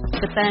lightly.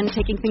 But then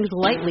taking things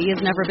lightly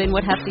has never been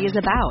what Hefty is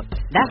about.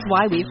 That's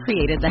why we've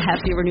created the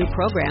Hefty Renew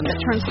program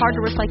that turns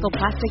hard-to-recycle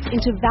plastics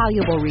into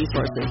valuable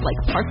resources like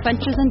park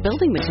benches and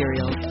building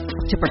materials.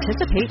 To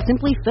participate,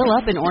 simply fill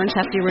up an orange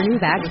Hefty Renew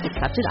bag with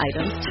accepted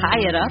items,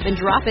 tie it up, and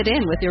drop it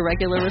in with your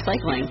regular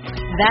recycling.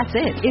 That's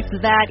it. It's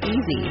that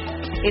easy.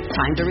 It's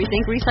time to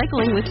rethink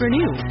recycling with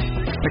Renew.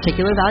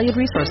 Particular valued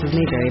resources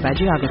may vary by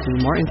geography.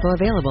 More info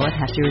available at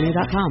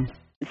heftyrenew.com.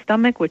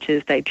 Stomach, which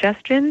is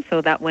digestion, so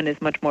that one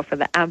is much more for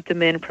the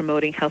abdomen,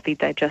 promoting healthy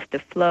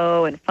digestive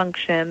flow and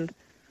function.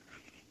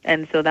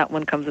 And so that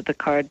one comes with a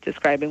card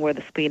describing where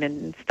the spleen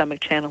and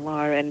stomach channel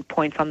are and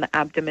points on the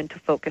abdomen to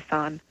focus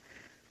on.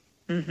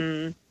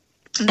 And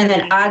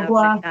then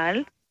agua.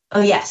 Metal.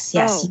 Oh, yes.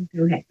 Oh.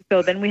 Go ahead.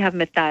 So then we have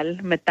metal.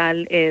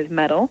 Metal is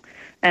metal,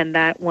 and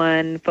that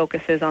one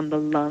focuses on the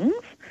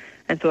lungs.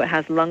 And so it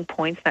has lung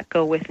points that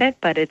go with it,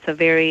 but it's a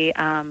very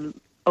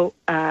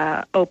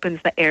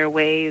opens the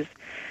airways,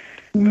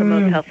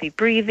 promotes healthy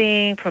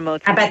breathing,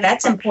 promotes. I bet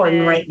that's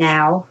important right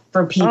now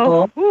for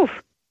people.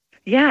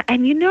 Yeah,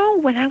 and you know,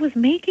 when I was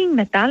making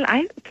metal,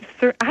 I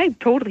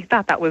totally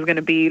thought that was going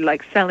to be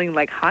like selling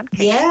like hotcakes.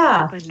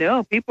 Yeah. But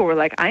no, people were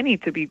like, I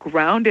need to be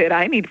grounded.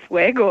 I need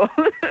fuego.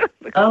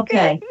 Like,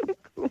 Okay.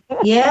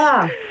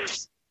 Yeah.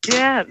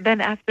 Yeah,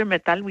 then after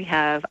metal, we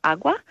have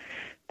agua.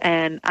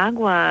 And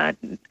agua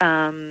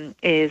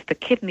is the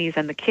kidneys,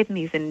 and the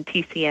kidneys in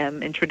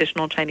TCM, in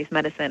traditional Chinese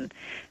medicine,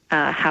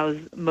 house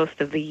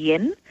most of the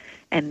yin.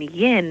 And the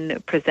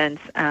yin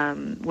presents,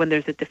 when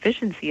there's a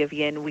deficiency of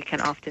yin, we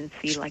can often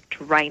see like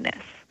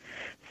dryness.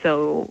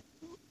 So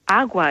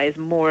agua is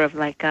more of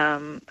like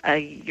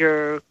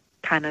your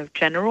kind of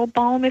general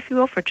balm, if you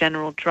will, for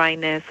general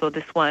dryness. So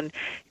this one,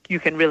 you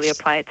can really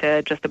apply it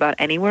to just about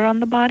anywhere on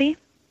the body.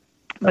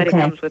 But it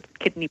comes with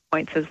kidney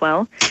points as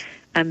well.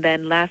 And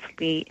then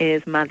lastly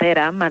is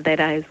madera.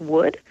 Madera is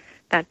wood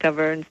that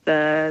governs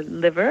the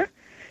liver.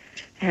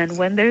 And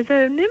when there's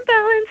an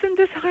imbalance and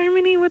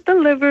disharmony with the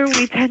liver,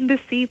 we tend to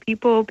see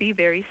people be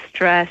very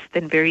stressed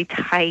and very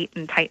tight,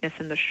 and tightness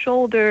in the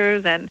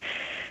shoulders and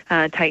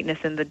tightness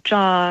in the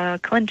jaw,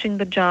 clenching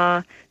the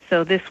jaw.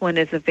 So this one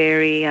is a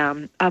very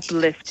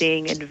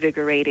uplifting,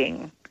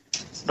 invigorating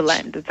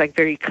blend. It's like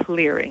very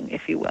clearing,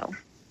 if you will.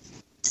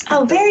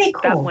 Oh, very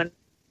cool. That one,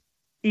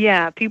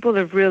 yeah, people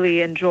have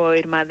really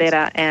enjoyed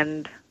madera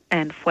and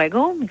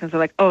fuego because they're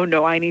like, oh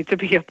no, I need to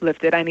be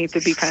uplifted. I need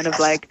to be kind of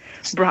like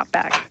brought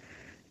back.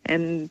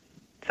 And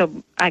so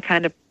I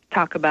kind of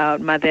talk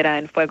about madera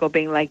and fuego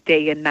being like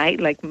day and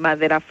night, like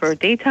madera for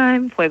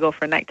daytime, fuego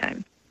for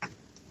nighttime.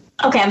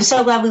 Okay, I'm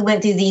so glad we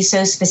went through these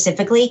so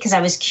specifically because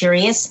I was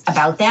curious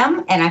about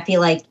them, and I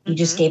feel like you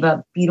just gave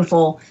a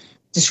beautiful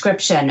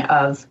description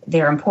of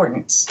their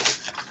importance.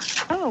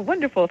 Oh,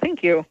 wonderful.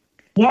 Thank you.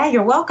 Yeah,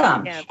 you're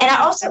welcome. Yeah, and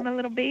I also... my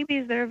little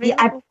babies, they're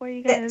available for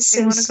you guys. That's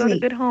they want to go to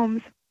good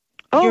homes.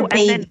 Oh,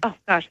 and then, oh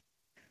gosh.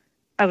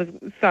 I was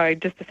sorry,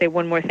 just to say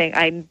one more thing.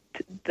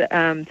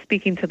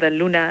 Speaking to the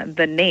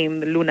name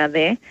Luna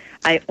de,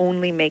 I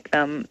only make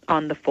them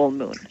on the full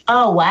moon.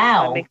 Oh,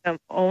 wow. I make them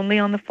only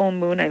on the full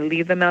moon. I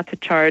leave them out to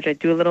charge. I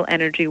do a little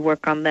energy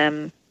work on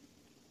them.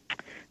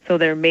 So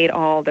they're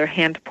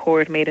hand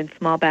poured, made in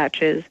small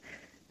batches.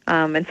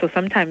 And so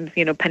sometimes,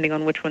 depending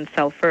on which ones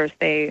sell first,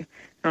 I'm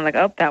like,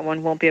 oh, that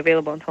one won't be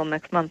available until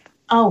next month.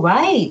 Oh,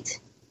 right.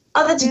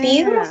 Oh, that's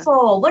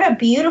beautiful. What a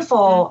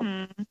beautiful...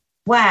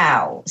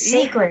 Wow,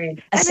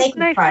 sacred, a sacred it's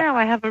nice product. Now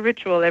I have a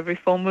ritual every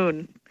full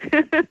moon.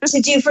 To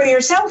do for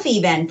yourself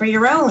even, for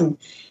your own,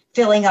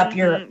 filling up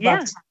your love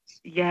tank.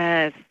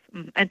 Yes,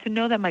 and to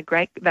know that my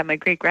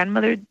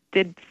great-grandmother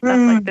did stuff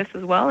like this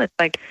as well, it's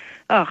like,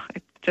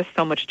 it's just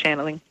so much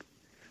channeling.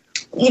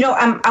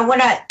 I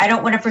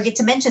don't want to forget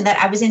to mention that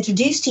I was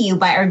introduced to you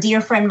by our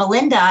dear friend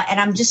Melinda, and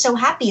I'm just so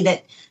happy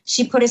that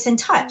she put us in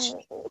touch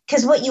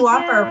because what you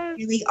offer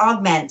really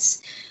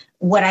augments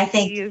what I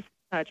think.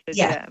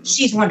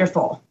 She's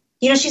wonderful.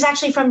 She's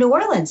actually from New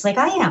Orleans, like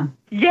I am.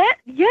 Yes,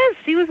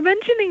 she was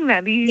mentioning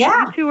that. You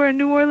two are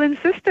New Orleans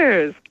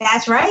sisters.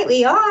 That's right,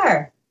 we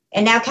are.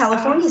 And now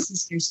California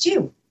sisters,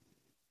 too.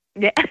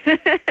 Yeah.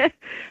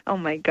 Oh,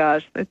 my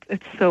gosh.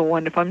 It's so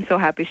wonderful. I'm so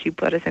happy she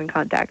put us in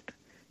contact.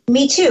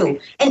 Me, too.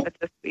 And that's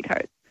a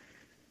sweetheart.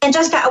 And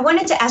Jessica, I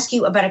wanted to ask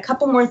you about a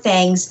couple more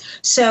things.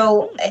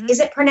 So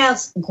is it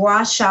pronounced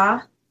gua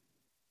sha?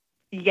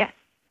 Yes.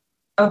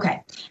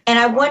 Okay. And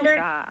I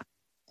wondered...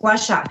 Gua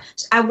sha.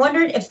 I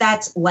wondered if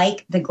that's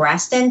like the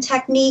Graston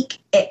technique.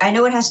 I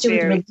know it has to do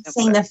with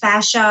releasing the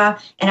fascia,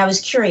 and I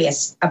was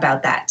curious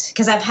about that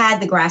because I've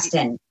had the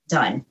Graston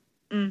done.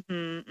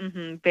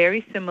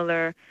 Very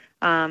similar.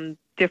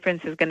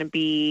 Difference is going to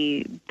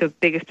be the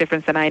biggest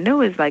difference that I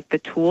know is like the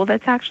tool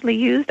that's actually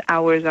used.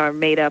 Ours are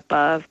made up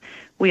of.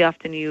 We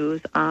often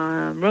use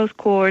rose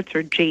quartz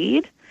or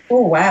jade.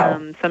 Oh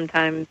wow!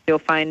 Sometimes you'll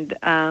find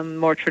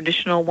more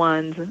traditional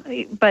ones,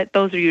 but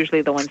those are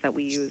usually the ones that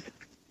we use.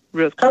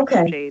 Rose quartz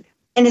and jade.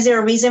 And is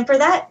there a reason for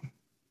that?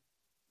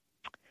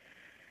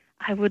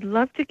 I would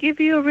love to give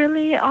you a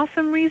really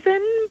awesome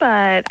reason,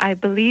 but I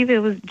believe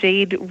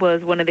jade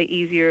was one of the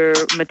easier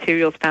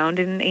materials found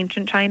in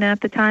ancient China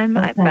at the time.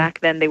 Okay. Back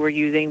then they were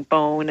using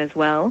bone as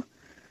well.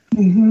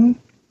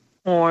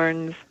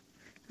 Horns,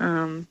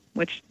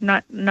 which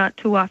not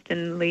too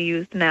oftenly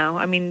used now.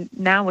 I mean,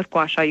 now with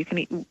gua sha, you can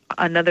eat,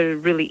 another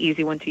really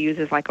easy one to use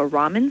is like a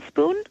ramen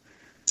spoon.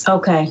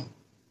 Okay.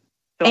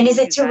 So and is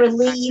it to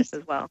relieve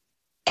as well?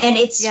 And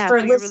it's for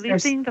so listeners. You're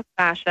releasing the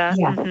fascia,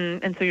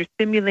 and so you're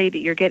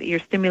stimulating. You're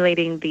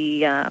stimulating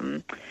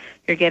the.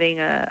 You're getting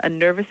a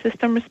nervous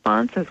system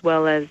response as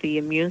well as the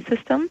immune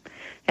system,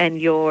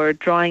 and you're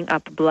drawing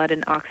up blood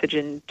and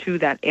oxygen to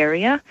that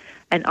area.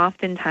 And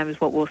oftentimes,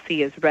 what we'll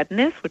see is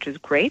redness, which is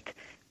great.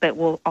 But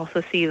we'll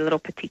also see little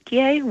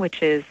petechiae,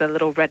 which is the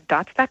little red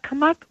dots that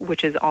come up,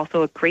 which is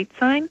also a great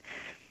sign.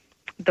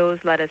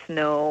 Those let us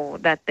know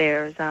that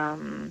there's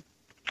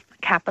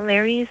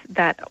capillaries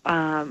that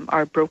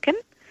are broken,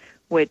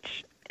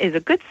 which is a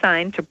good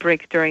sign to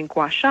break during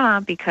gua sha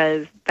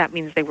because that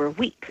means they were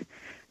weak.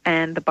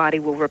 And the body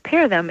will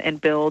repair them and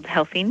build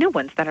healthy new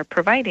ones that are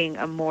providing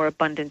a more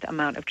abundant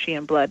amount of qi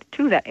and blood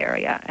to that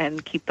area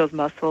and keep those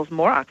muscles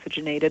more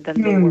oxygenated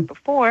than they were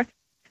before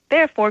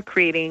therefore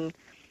creating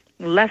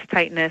less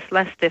tightness,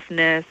 less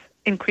stiffness,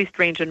 increased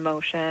range of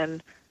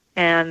motion,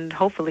 and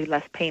hopefully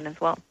less pain as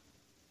well.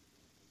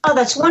 Oh,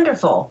 that's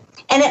wonderful.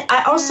 And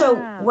I also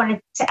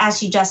wanted to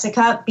ask you,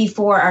 Jessica,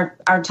 before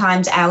our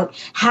time's out,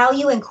 how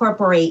you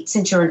incorporate,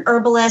 since you're an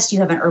herbalist, you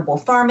have an herbal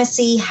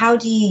pharmacy, how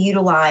do you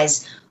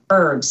utilize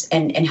herbs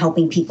and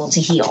helping people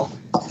to heal?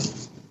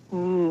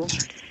 Ooh,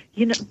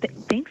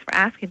 thanks for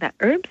asking that.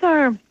 Herbs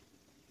are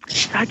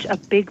such a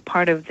big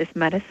part of this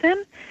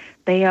medicine.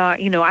 They are,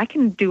 I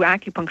can do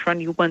acupuncture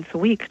on you once a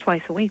week,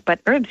 twice a week, but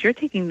herbs, you're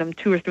taking them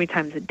 2 or 3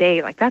 times a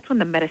day. Like, that's when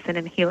the medicine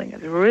and healing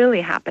is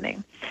really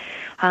happening.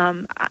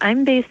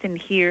 I'm based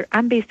here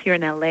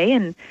in LA,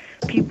 and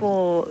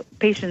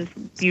patients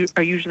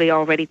are usually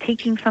already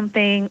taking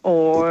something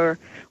or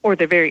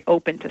they're very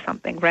open to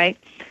something, right?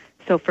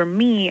 So for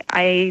me,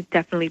 I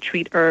definitely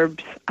treat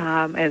herbs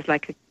as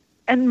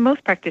and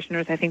most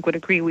practitioners, I think, would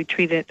agree, we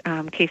treat it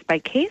case by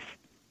case.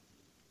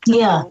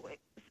 Yeah.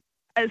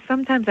 So,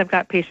 sometimes I've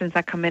got patients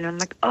that come in and I'm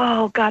like,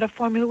 oh, God, a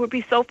formula would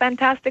be so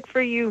fantastic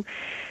for you.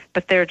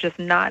 But they're just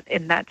not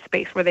in that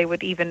space where they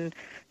would even,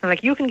 they're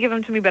like, you can give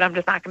them to me, but I'm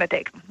just not going to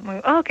take them. I'm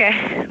like,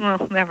 okay,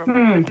 well, never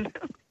mind.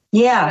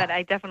 Yeah. But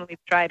I definitely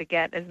try to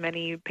get as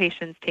many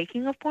patients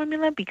taking a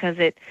formula because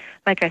it,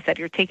 like I said,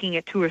 you're taking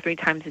it 2 or 3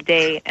 times a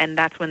day, and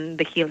that's when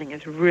the healing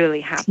is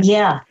really happening.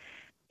 Yeah.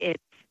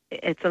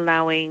 It's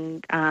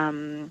allowing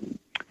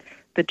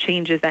the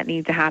changes that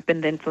need to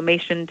happen, the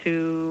inflammation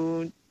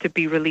to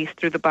be released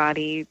through the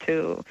body,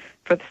 for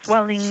the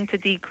swelling to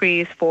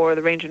decrease, for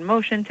the range of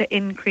motion to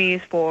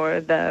increase, for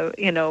the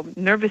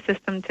nervous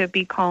system to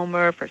be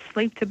calmer, for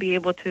sleep to be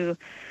able to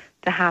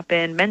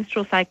happen,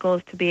 menstrual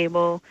cycles to be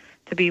able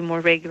to be more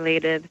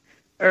regulated.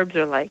 Herbs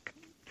are like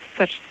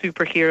such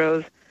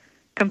superheroes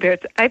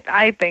compared to,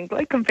 I think,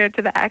 compared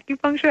to the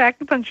acupuncture.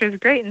 Acupuncture is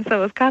great, and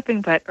so is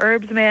cupping, but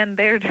herbs, man,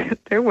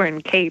 they're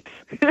wearing capes.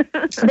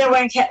 They're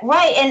wearing capes,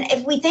 right? And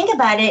if we think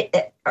about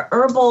it,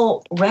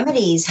 herbal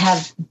remedies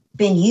have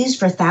been used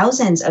for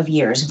thousands of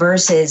years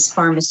versus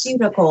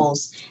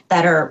pharmaceuticals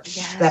that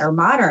are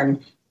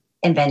modern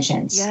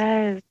inventions.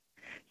 Yes,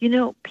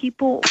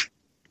 people.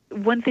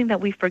 One thing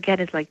that we forget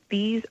is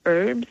these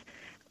herbs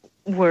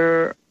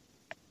were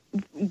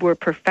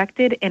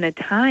perfected in a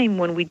time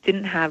when we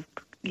didn't have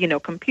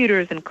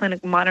computers and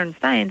modern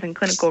science and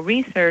clinical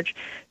research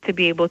to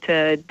be able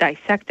to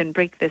dissect and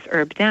break this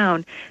herb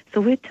down.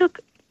 So it took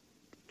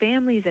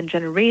families and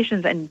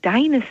generations and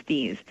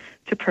dynasties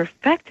to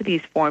perfect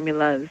these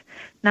formulas,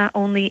 not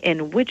only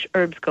in which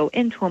herbs go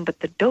into them, but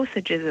the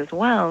dosages as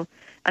well.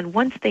 And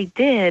once they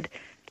did,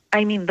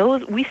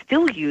 we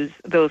still use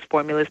those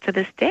formulas to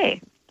this day,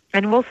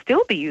 and we'll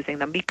still be using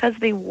them because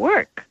they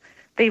work.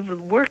 They've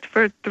worked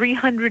for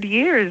 300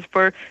 years,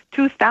 for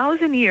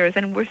 2,000 years,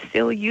 and we're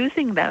still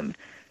using them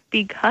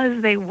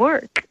because they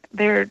work.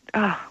 They're,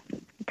 oh,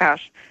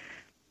 gosh,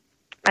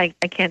 I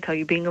can't tell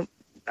you, being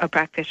a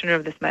practitioner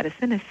of this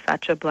medicine is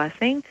such a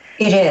blessing.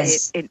 It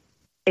is.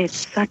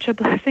 It's such a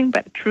blessing,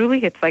 but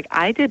truly it's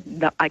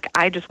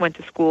I just went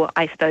to school.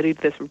 I studied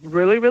this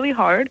really, really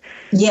hard.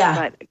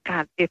 Yeah. But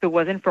God, if it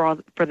wasn't for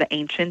the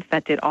ancients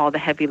that did all the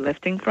heavy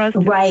lifting for us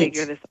to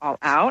figure this all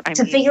out.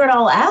 Figure it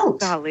all out.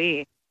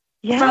 Golly.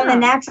 Yeah. From the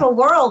natural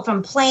world,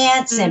 from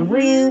plants and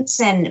roots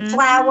and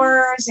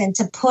flowers, and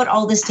to put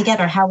all this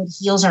together, how it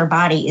heals our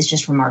body is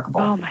just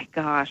remarkable. Oh, my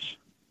gosh.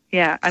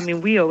 Yeah,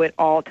 we owe it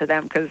all to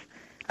them because,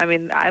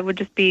 I would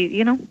just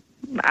be,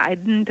 I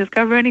didn't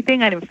discover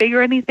anything. I didn't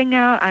figure anything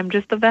out. I'm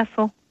just a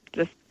vessel.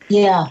 Just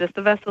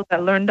a vessel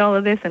that learned all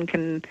of this and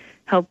can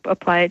help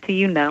apply it to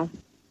you now.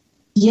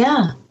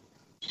 Yeah.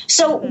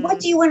 So what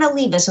do you want to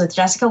leave us with,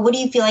 Jessica? What do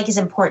you feel like is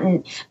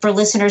important for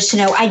listeners to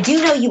know? I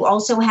do know you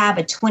also have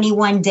a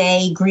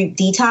 21-day group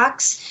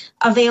detox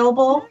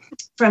available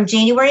from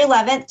January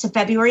 11th to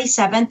February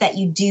 7th that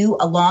you do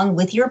along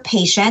with your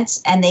patients,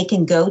 and they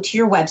can go to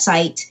your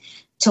website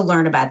to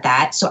learn about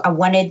that. So I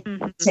wanted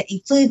to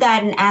include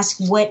that and ask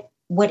what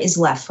is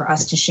left for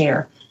us to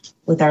share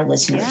with our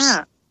listeners.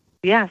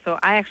 Yeah, so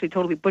I actually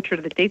totally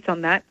butchered the dates on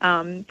that.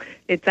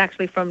 It's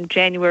actually from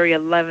January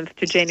 11th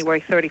to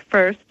January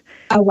 31st.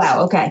 Oh,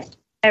 wow. Okay.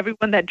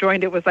 Everyone that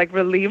joined it was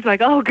relieved,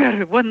 oh,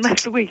 good, one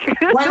less week.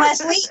 One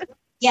less week?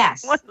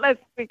 Yes. One less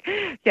week.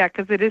 Yeah,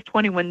 because it is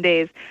 21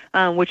 days,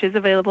 which is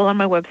available on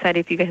my website.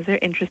 If you guys are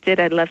interested,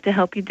 I'd love to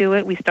help you do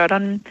it. We start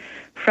on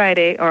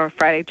Friday,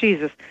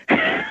 Jesus.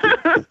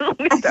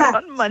 We start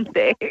on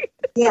Monday.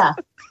 Yeah.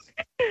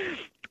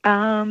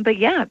 But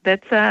yeah,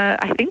 that's,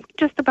 I think we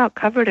just about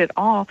covered it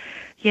all.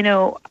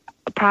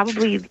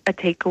 Probably a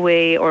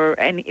takeaway,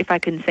 and if I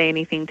can say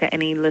anything to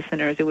any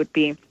listeners, it would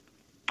be,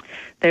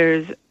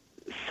 there's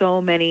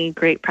so many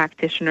great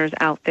practitioners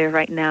out there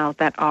right now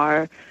that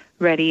are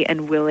ready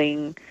and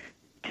willing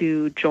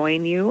to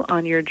join you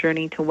on your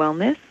journey to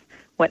wellness,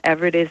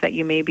 whatever it is that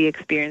you may be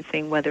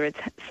experiencing, whether it's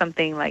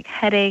something like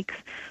headaches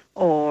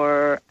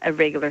or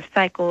irregular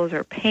cycles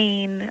or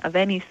pain of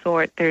any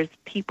sort. There's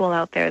people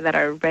out there that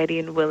are ready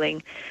and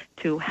willing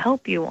to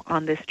help you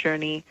on this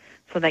journey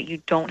so that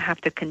you don't have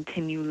to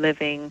continue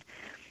living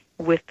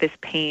with this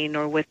pain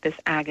or with this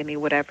agony,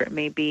 whatever it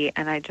may be.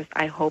 And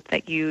I hope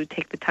that you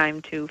take the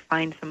time to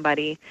find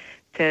somebody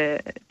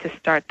to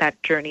start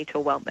that journey to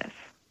wellness.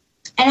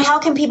 And how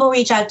can people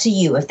reach out to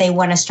you if they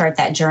want to start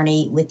that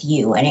journey with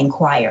you and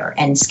inquire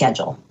and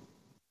schedule?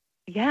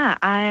 Yeah,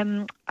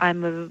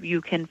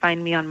 you can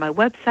find me on my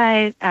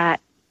website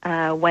at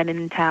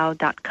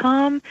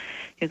whenintao.com.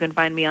 You can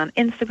find me on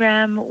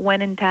Instagram,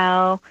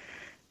 whenintao.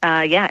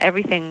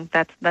 Everything.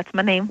 That's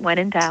my name, When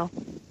in Tao.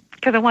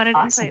 Because I wanted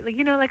to play,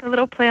 like a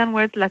little play on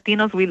words.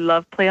 Latinos, we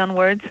love play on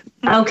words.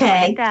 Okay.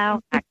 When in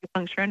Tao,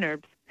 acupuncture and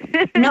herbs.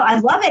 No, I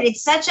love it.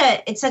 It's such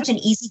an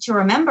easy to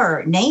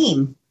remember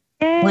name.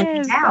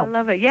 Yes, I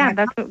love it. Yeah,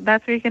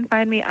 that's where you can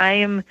find me. I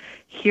am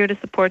here to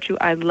support you.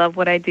 I love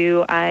what I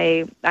do.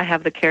 I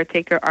have the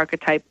caretaker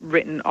archetype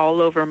written all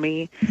over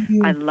me.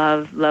 Mm-hmm. I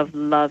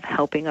love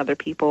helping other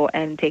people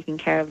and taking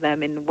care of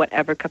them in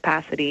whatever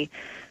capacity,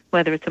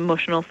 whether it's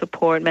emotional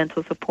support,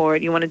 mental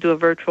support. You want to do a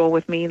virtual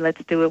with me?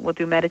 Let's do it. We'll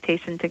do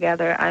meditation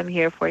together. I'm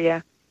here for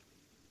you.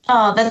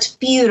 Oh, that's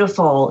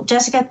beautiful.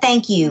 Jessica,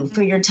 thank you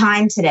for your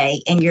time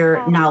today and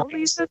your knowledge.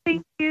 Lisa,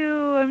 thank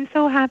you. I'm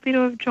so happy to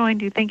have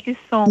joined you. Thank you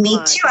so much. Me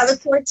too. I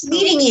look forward to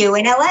meeting you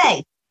in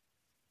LA.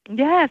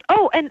 Yes.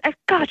 Oh, and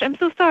gosh, I'm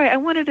so sorry. I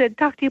wanted to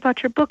talk to you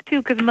about your book,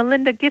 too, because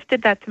Melinda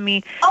gifted that to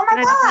me. Oh, my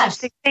gosh. I gosh. just want to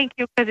say thank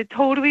you because it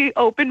totally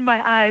opened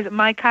my eyes.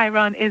 My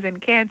Chiron is in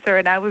Cancer,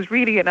 and I was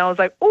reading it, and I was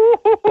like, ooh.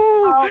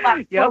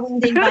 Oh, yep. Oh,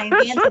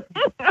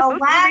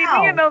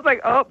 wow. And I was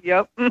like, oh,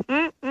 yep.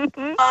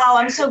 Oh,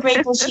 I'm so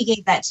grateful she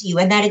gave that to you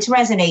and that it's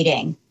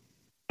resonating.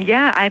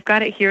 Yeah, I've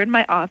got it here in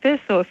my office,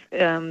 so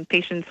if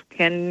patients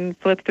can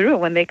flip through it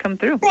when they come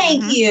through.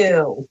 Thank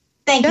you.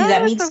 Thank you.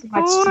 That means so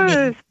much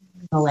to me,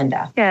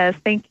 Melinda. Yes,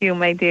 thank you,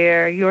 my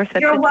dear. You're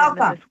such a welcome.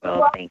 gem in this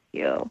world. Thank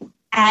you.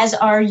 As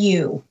are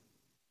you.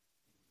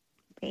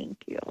 Thank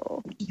you.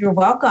 You're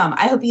welcome.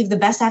 I hope you have the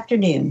best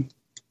afternoon.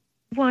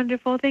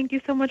 Wonderful. Thank you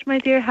so much, my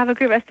dear. Have a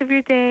great rest of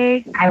your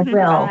day. I will.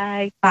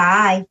 Bye.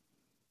 Bye.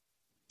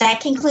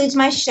 That concludes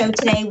my show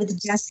today with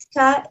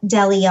Jessica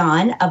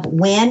DeLeon of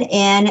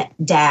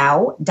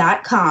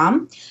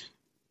whenintao.com.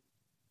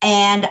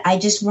 And I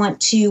just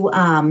want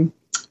to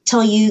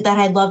tell you that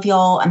I love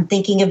y'all. I'm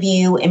thinking of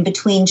you in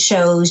between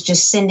shows,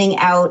 just sending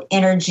out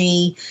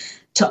energy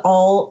to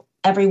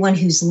everyone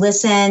who's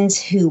listened,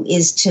 who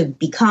is to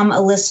become a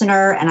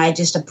listener. And I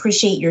just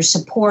appreciate your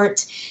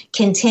support.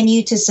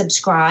 Continue to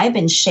subscribe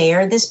and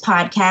share this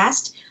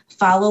podcast.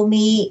 Follow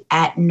me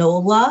at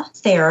NOLA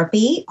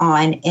Therapy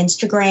on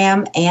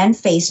Instagram and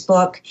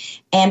Facebook.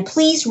 And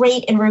please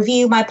rate and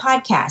review my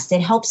podcast.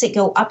 It helps it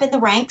go up in the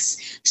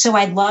ranks. So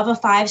I'd love a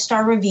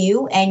 5-star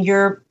review and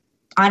your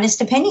honest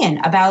opinion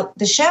about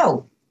the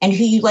show and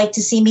who you'd like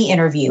to see me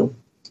interview.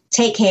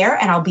 Take care,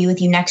 and I'll be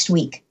with you next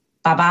week.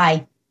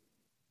 Bye-bye.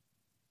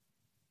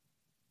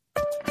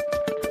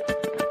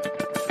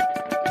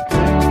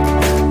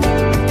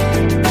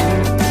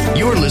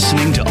 You're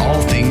listening to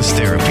All Things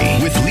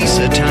Therapy with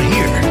Lisa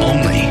Tahir,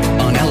 only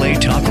on LA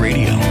Talk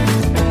Radio.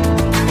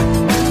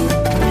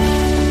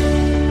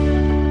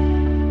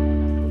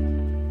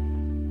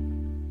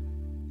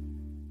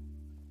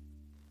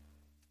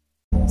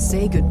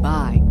 Say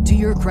goodbye to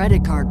your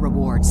credit card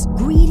rewards.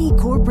 Greedy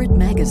corporate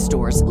mega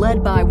stores,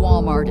 led by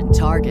Walmart and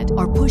Target,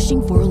 are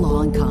pushing for a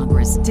law in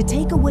Congress to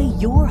take away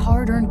your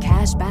hard-earned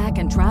cash back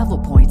and travel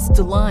points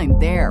to line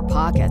their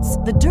pockets.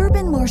 The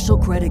Durbin-Marshall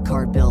credit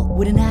card bill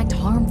would enact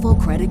harmful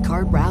credit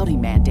card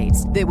routing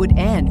mandates that would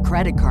end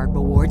credit card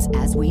rewards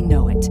as we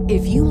know it.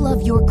 If you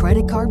love your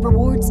credit card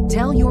rewards,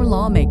 tell your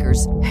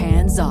lawmakers,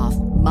 hands off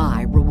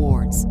my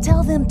rewards.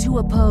 Tell them to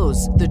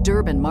oppose the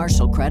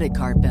Durbin-Marshall credit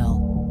card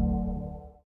bill.